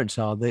your parents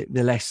are, the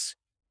less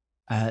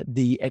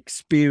the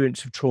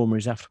experience of trauma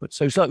is afterwards.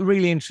 So it's like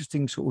really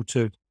interesting sort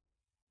of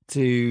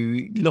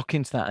to look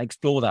into that and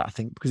explore that, I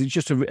think, because it's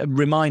just a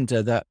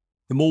reminder that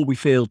the more we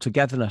feel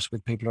togetherness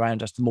with people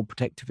around us, the more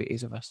protective it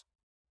is of us.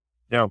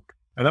 Yeah.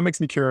 And that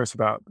makes me curious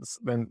about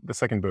then the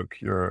second book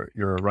you're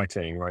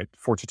writing, right?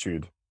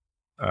 Fortitude,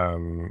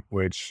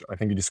 which I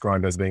think you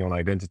described as being on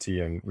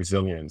identity and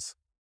resilience.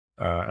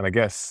 And I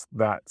guess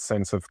that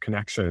sense of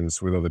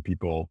connections with other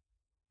people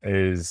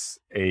is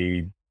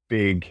a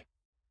big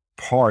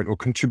part or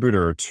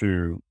contributor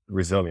to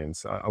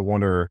resilience. I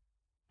wonder,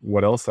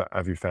 what else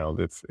have you found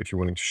if you're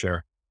willing to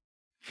share?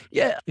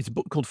 Yeah, it's a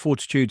book called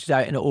Fortitude. It's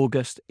out in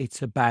August.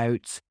 It's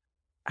about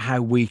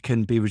how we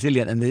can be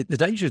resilient. And the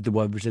danger of the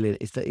word resilient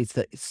is that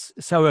it's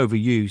so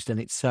overused and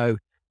it's so,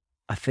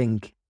 I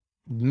think,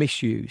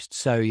 misused.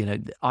 So,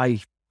 when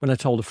I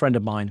told a friend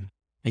of mine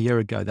a year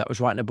ago that I was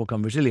writing a book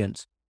on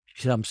resilience,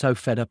 she said, I'm so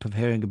fed up of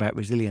hearing about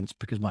resilience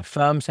because my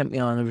firm sent me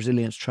on a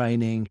resilience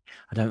training.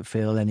 I don't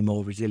feel any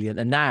more resilient.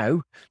 And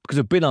now, because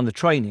I've been on the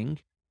training,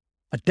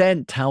 I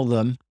daren't tell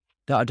them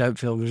that I don't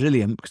feel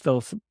resilient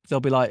because they'll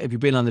be like, have you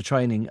been on the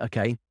training?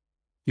 Okay,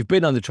 you've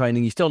been on the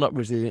training, you're still not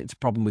resilient. It's a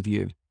problem with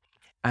you.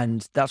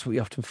 And that's what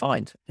you often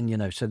find.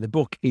 And, so the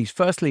book is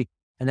firstly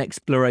an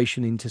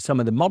exploration into some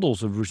of the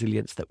models of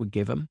resilience that we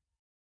give them.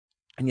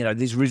 And,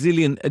 these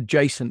resilient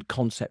adjacent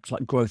concepts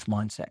like growth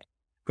mindset.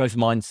 Growth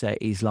mindset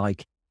is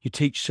like you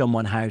teach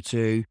someone how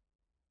to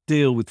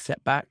deal with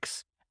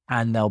setbacks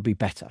and they'll be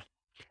better.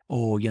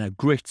 Or,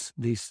 grit,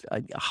 this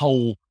a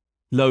whole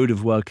load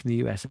of work in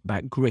the US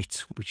about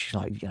grit, which is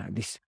like,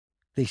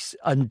 this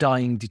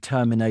undying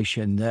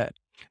determination that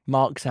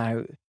marks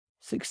out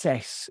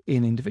success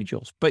in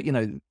individuals. But,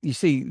 you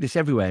see this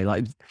everywhere.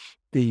 Like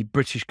the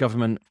British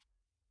government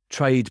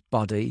trade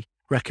body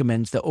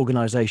recommends that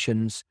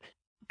organizations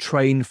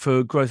train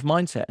for growth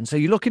mindset. And so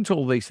you look into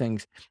all these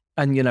things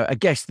and, I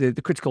guess the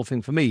critical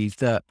thing for me is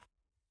that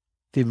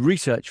the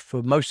research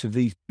for most of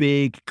these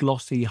big,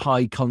 glossy,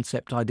 high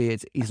concept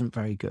ideas isn't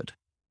very good.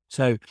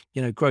 So,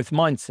 growth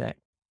mindset,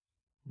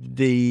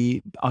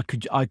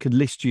 I could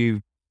list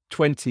you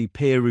 20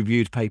 peer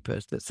reviewed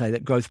papers that say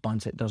that growth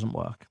mindset doesn't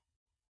work.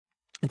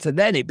 And so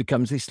then it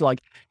becomes this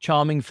like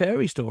charming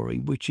fairy story,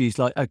 which is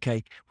like,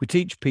 okay, we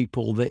teach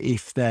people that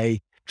if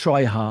they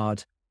try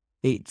hard,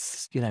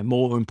 it's,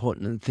 more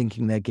important than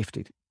thinking they're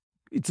gifted.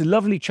 It's a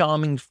lovely,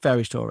 charming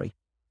fairy story.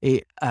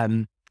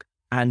 And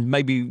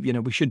maybe,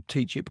 we should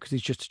teach it because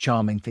it's just a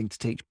charming thing to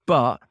teach,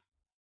 but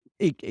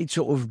it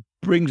sort of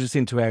brings us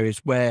into areas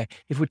where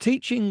if we're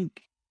teaching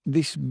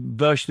this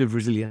version of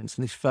resilience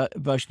and this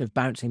version of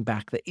bouncing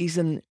back that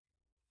isn't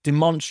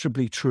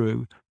demonstrably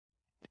true,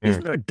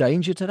 isn't there a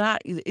danger to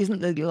that? Isn't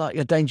there like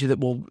a danger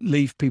that will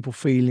leave people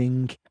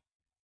feeling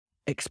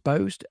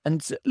exposed?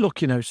 And look,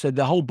 so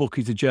the whole book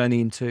is a journey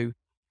into,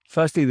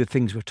 firstly, the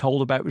things we're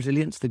told about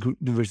resilience, the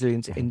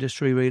resilience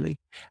industry, really.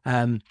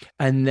 And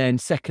then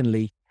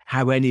secondly,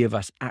 how any of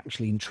us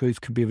actually in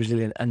truth can be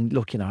resilient. And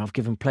look, I've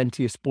given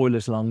plenty of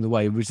spoilers along the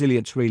way.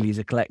 Resilience really is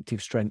a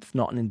collective strength,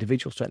 not an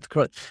individual strength.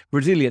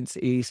 Resilience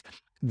is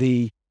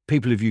the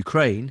people of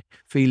Ukraine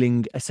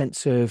feeling a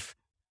sense of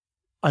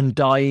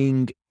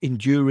undying,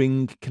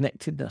 enduring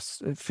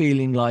connectedness,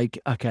 feeling like,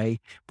 okay,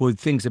 well,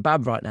 things are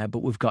bad right now,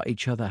 but we've got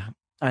each other.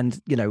 And,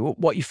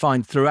 what you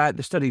find throughout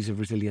the studies of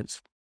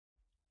resilience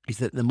is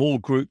that the more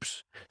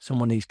groups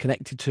someone is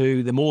connected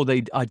to, the more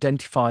they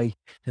identify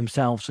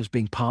themselves as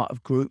being part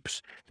of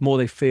groups, the more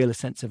they feel a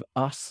sense of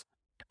us,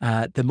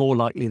 the more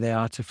likely they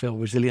are to feel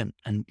resilient.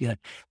 And,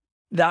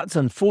 that's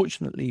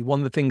unfortunately one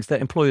of the things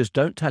that employers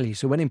don't tell you.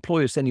 So when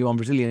employers send you on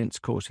resilience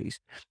courses,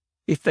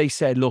 if they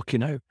said, look,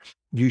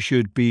 you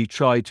should be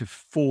try to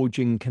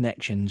forging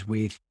connections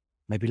with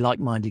maybe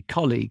like-minded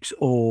colleagues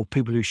or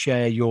people who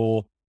share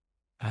your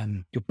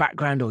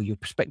background or your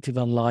perspective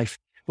on life.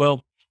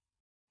 Well,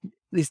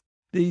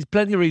 there's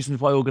plenty of reasons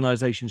why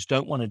organizations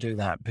don't want to do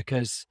that,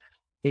 because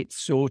it's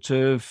sort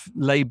of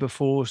labor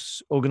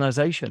force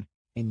organization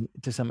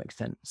to some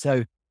extent.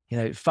 So,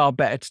 it's far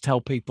better to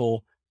tell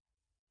people,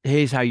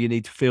 here's how you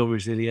need to feel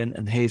resilient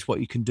and here's what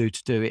you can do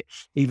to do it,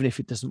 even if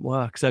it doesn't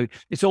work. So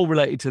it's all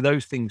related to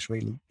those things,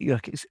 really.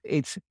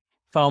 It's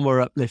far more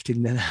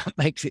uplifting than that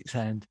makes it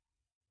sound.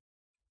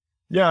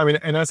 Yeah, I mean,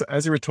 and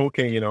as you were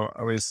talking,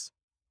 I was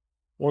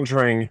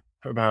wondering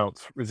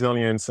about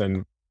resilience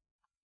and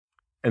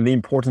the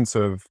importance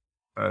of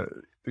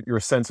your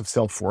sense of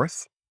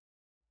self-worth,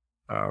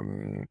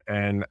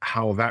 and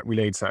how that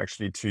relates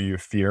actually to your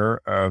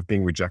fear of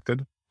being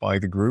rejected by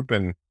the group,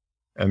 and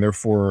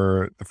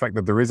therefore the fact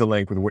that there is a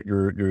link with what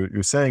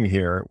you're saying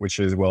here, which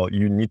is, well,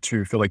 you need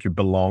to feel like you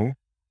belong,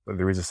 that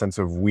there is a sense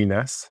of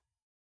we-ness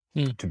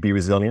to be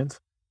resilient.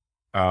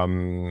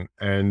 And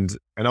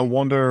I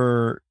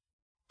wonder,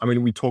 I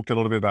mean, we talked a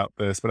little bit about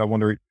this, but I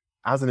wonder,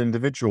 as an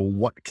individual,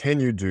 what can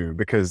you do?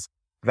 Because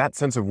that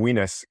sense of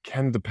we-ness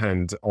can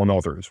depend on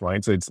others,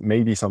 right? So it's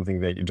maybe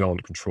something that you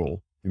don't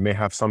control. You may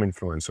have some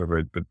influence over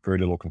it, but very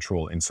little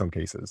control in some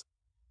cases.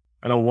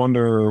 And I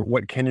wonder,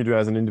 what can you do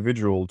as an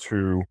individual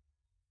to,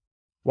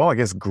 well, I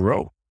guess,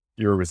 grow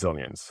your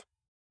resilience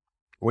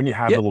when you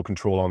have little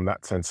control on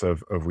that sense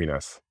of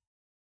we-ness?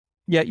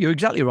 Yeah, you're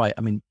exactly right.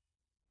 I mean,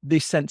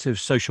 this sense of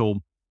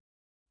social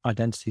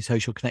identity,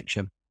 social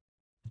connection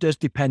does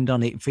depend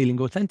on it feeling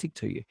authentic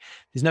to you.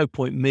 There's no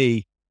point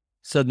me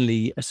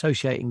suddenly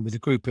associating with a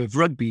group of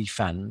rugby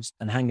fans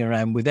and hanging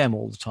around with them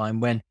all the time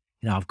when,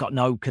 I've got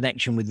no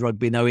connection with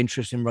rugby, no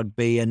interest in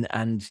rugby,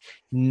 and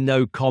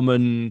no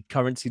common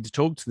currency to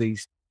talk to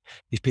these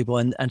people.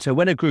 And so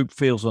when a group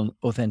feels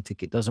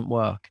authentic, it doesn't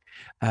work.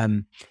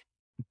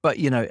 But,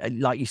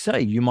 like you say,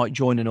 you might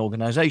join an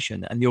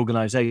organization and the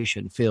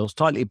organization feels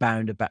tightly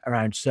bound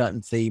around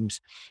certain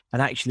themes.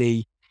 And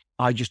actually,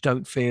 I just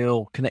don't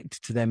feel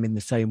connected to them in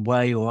the same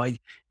way, or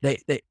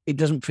it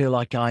doesn't feel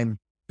like I'm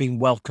being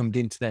welcomed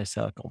into their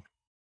circle.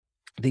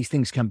 These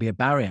things can be a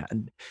barrier,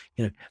 and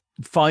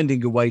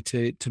finding a way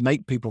to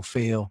make people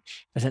feel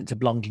a sense of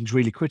belonging is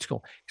really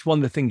critical. It's one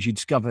of the things you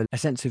discover. A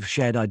sense of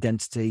shared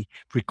identity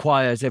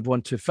requires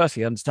everyone to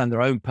firstly understand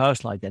their own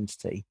personal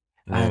identity,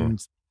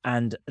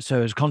 and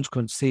so as a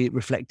consequence, see it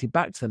reflected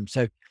back to them.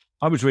 So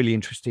I was really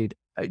interested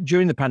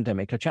during the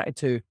pandemic. I chatted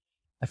to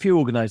a few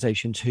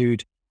organizations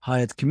who'd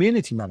hired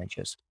community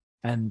managers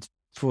and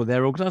for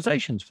their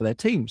organizations, for their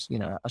teams.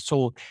 I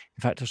saw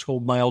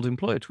my old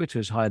employer, Twitter,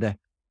 has hired a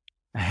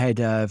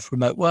head of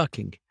remote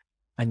working.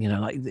 And,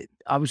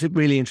 I was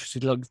really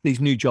interested, like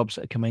these new jobs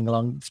that are coming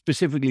along,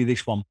 specifically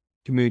this one,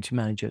 community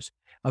managers.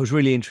 I was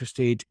really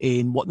interested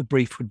in what the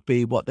brief would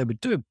be, what they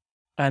would do.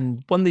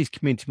 And one of these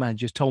community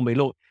managers told me,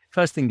 look,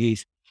 first thing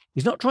is,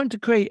 he's not trying to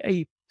create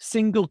a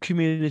single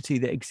community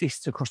that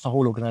exists across the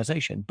whole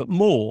organization, but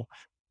more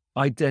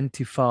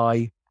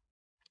identify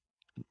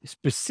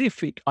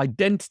specific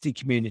identity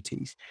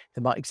communities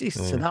that might exist.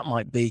 So that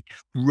might be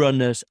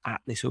runners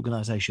at this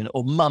organization,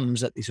 or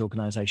mums at this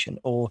organization,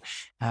 or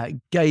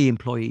gay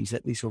employees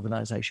at this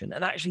organization,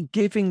 and actually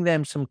giving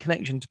them some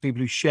connection to people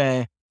who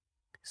share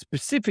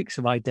specifics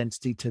of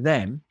identity to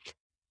them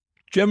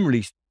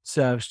generally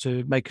serves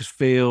to make us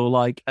feel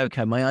like,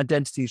 okay, my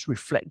identity is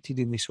reflected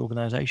in this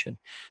organization.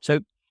 So,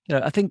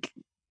 I think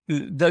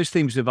those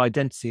themes of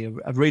identity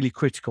are really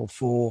critical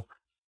for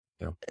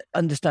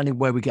understanding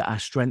where we get our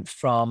strength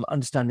from,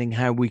 understanding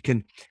how we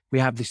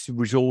have this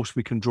resource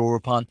we can draw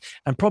upon.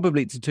 And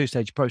probably it's a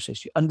two-stage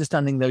process. You're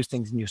understanding those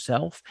things in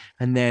yourself,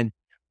 and then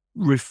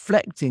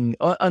reflecting,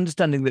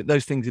 understanding that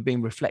those things are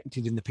being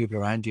reflected in the people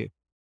around you.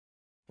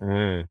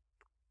 It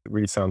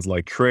really sounds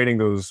like creating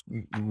those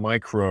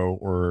micro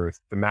or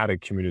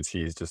thematic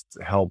communities just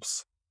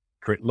helps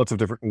create lots of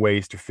different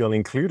ways to feel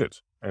included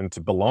and to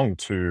belong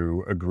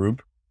to a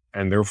group,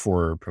 and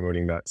therefore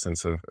promoting that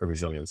sense of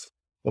resilience.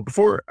 Well,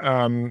 before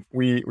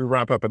we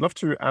wrap up, I'd love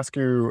to ask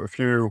you a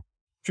few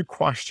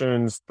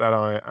questions that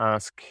I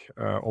ask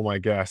all my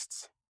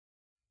guests.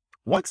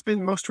 What's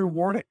been most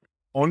rewarding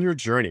on your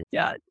journey?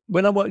 Yeah.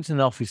 When I worked in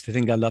an office, the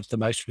thing I loved the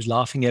most was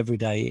laughing every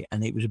day.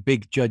 And it was a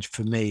big judge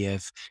for me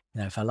of,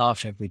 if I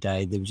laughed every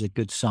day, there was a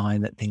good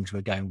sign that things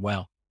were going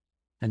well.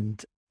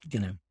 And, you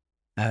know,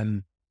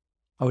 um,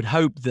 I would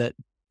hope that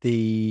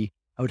the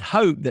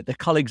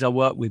colleagues I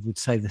work with would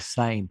say the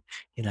same.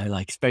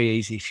 Like it's very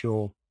easy if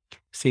you're a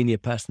senior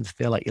person to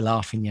feel like you're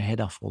laughing your head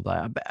off all day.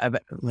 I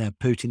bet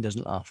Putin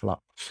doesn't laugh a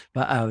lot,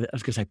 but I was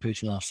going to say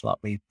Putin laughs a lot,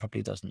 but he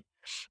probably doesn't.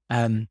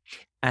 But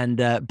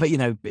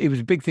it was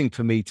a big thing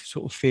for me to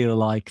sort of feel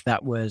like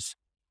that was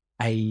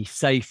a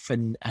safe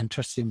and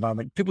trusted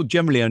environment. People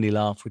generally only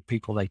laugh with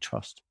people they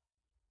trust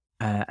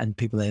and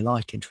people they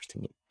like,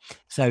 interestingly.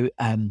 So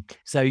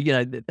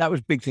that was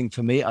a big thing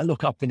for me. I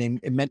look up and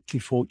immensely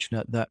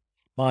fortunate that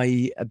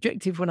my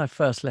objective when I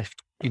first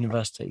left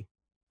university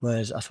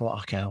was I thought,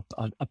 okay,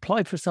 I'll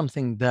apply for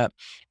something that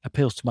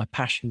appeals to my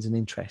passions and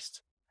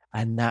interests.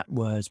 And that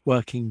was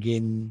working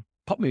in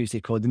pop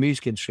music or the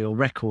music industry or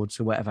records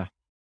or whatever.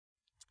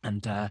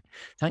 And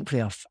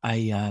thankfully,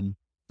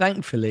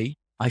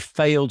 I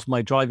failed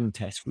my driving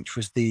test, which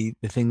was the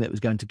thing that was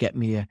going to get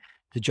me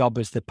the job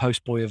as the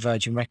postboy of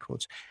Virgin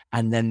Records.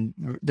 And then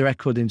the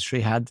record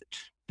industry had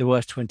the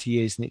worst 20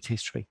 years in its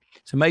history.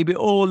 So maybe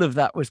all of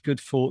that was good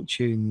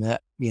fortune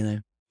that,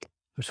 I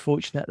was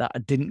fortunate that I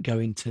didn't go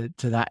into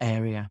that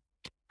area.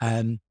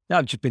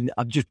 I've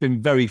just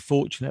been very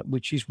fortunate,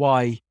 which is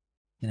why,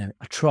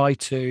 I try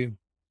to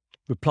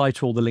reply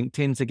to all the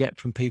LinkedIns I get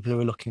from people who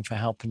are looking for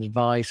help and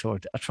advice, or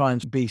I try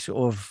and be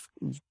sort of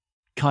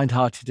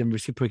kind-hearted and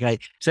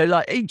reciprocate. So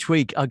like each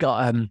week I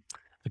got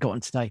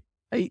one today.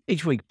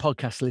 Each week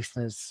podcast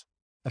listeners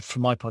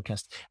from my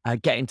podcast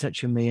get in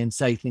touch with me and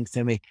say things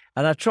to me.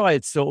 And I try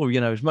to sort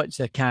of, as much as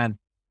I can,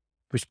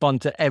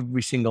 respond to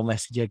every single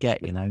message I get.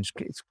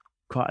 It's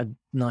quite a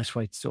nice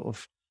way to sort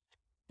of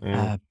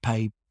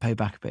pay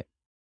back a bit.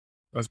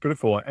 That's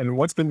beautiful. And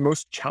what's been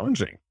most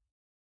challenging?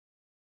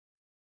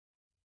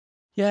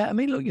 Yeah, I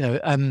mean, look,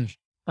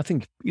 I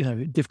think,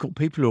 difficult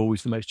people are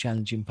always the most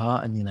challenging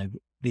part. And,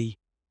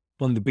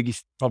 one of the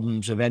biggest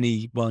problems of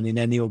anyone in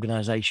any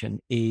organization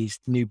is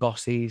new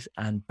bosses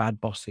and bad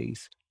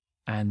bosses.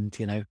 And,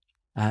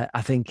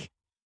 I think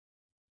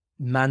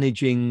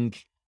managing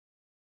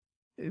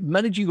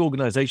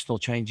organizational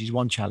change is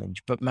one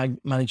challenge, but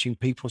managing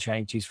people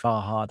change is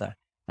far harder.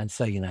 And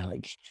so,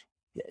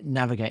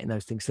 navigating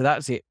those things. So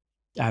that's it.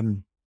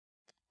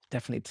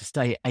 Definitely to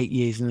stay 8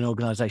 years in an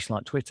organization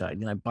like Twitter,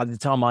 by the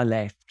time I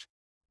left,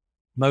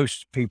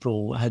 most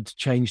people had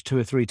changed 2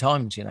 or 3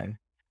 times,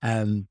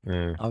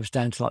 I was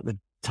down to like the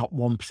top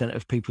 1%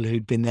 of people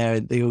who'd been there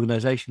at the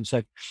organization.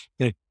 So,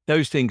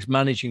 those things,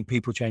 managing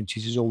people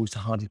changes is always the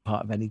hardest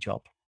part of any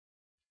job.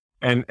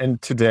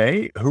 And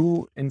today,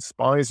 who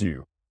inspires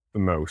you the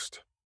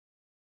most?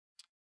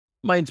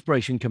 My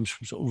inspiration comes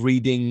from sort of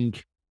reading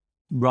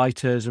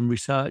writers and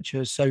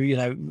researchers. So,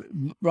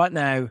 right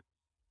now,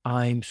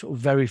 I'm sort of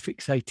very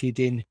fixated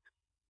in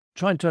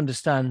trying to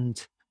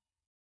understand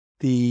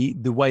the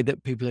way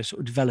that people are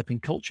sort of developing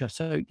culture.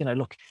 So,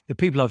 look, the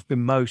people I've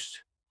been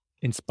most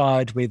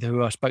inspired with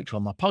who I spoke to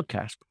on my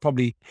podcast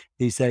probably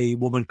is a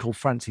woman called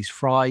Frances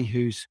Fry,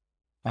 who's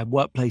a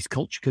workplace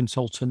culture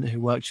consultant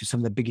who works with some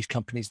of the biggest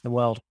companies in the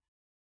world.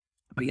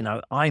 But,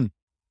 I'm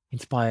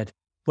inspired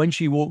when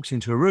she walks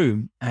into a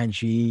room and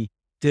she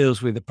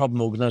deals with a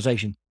problem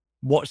organization.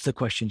 What's the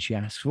question she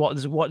asks?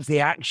 What's the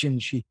action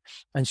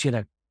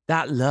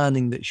that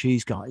learning that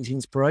she's got is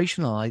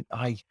inspirational.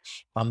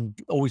 I'm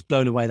always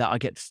blown away that I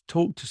get to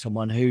talk to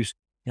someone who's,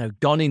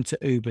 gone into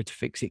Uber to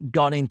fix it,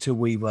 gone into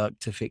WeWork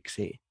to fix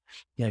it,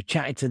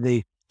 chatted to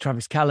the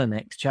Travis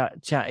Kalanick,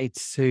 chatted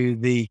to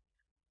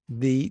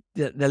the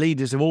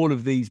leaders of all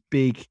of these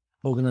big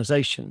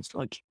organizations.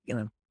 Like,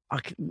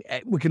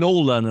 we can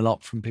all learn a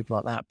lot from people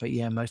like that, but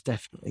yeah, most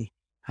definitely.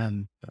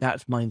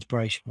 That's my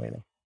inspiration,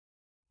 really.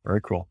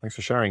 Very cool. Thanks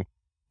for sharing.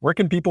 Where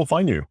can people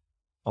find you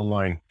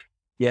online?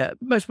 Yeah,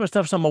 most of my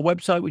stuff's on my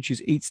website, which is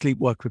Eat, Sleep,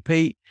 Work,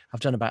 Repeat. I've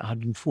done about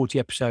 140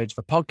 episodes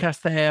of a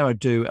podcast there. I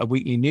do a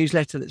weekly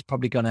newsletter that's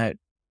probably gone out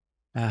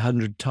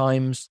 100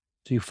 times.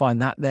 So you'll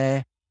find that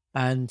there.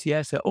 And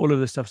yeah, so all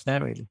of the stuff's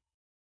there, really.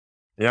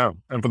 Yeah.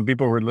 And for the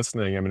people who are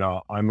listening, I mean,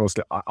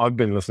 I've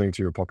been listening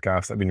to your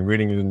podcast. I've been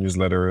reading your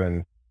newsletter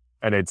and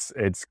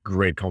it's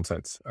great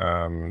content.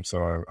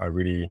 So I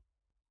really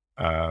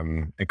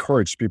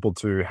encourage people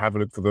to have a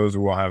look. For those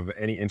who have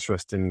any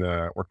interest in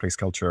workplace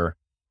culture,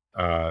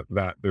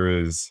 that there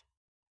is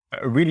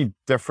a really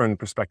different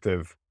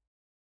perspective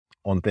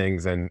on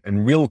things and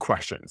real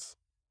questions,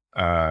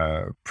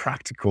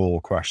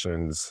 practical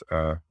questions,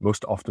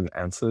 most often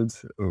answered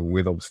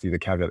with obviously the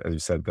caveat, as you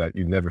said, that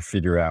you never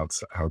figure out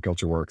how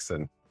culture works,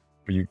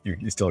 but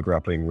you're still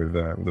grappling with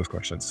those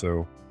questions.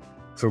 So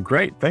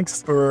great.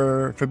 Thanks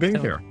for being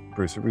here,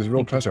 Bruce. It was a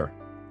real pleasure.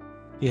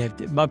 Yeah,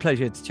 my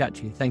pleasure to chat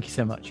to you. Thank you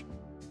so much.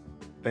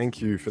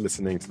 Thank you for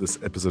listening to this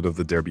episode of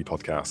the Derby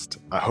podcast.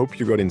 I hope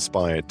you got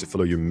inspired to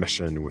follow your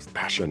mission with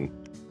passion.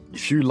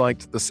 If you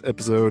liked this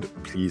episode,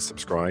 please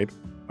subscribe.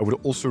 I would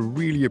also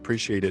really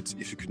appreciate it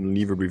if you can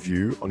leave a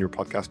review on your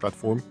podcast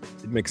platform.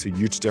 It makes a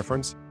huge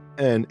difference.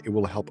 and it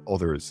will help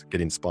others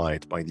get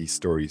inspired by these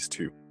stories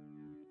too.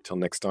 Till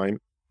next time,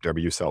 dare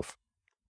be yourself.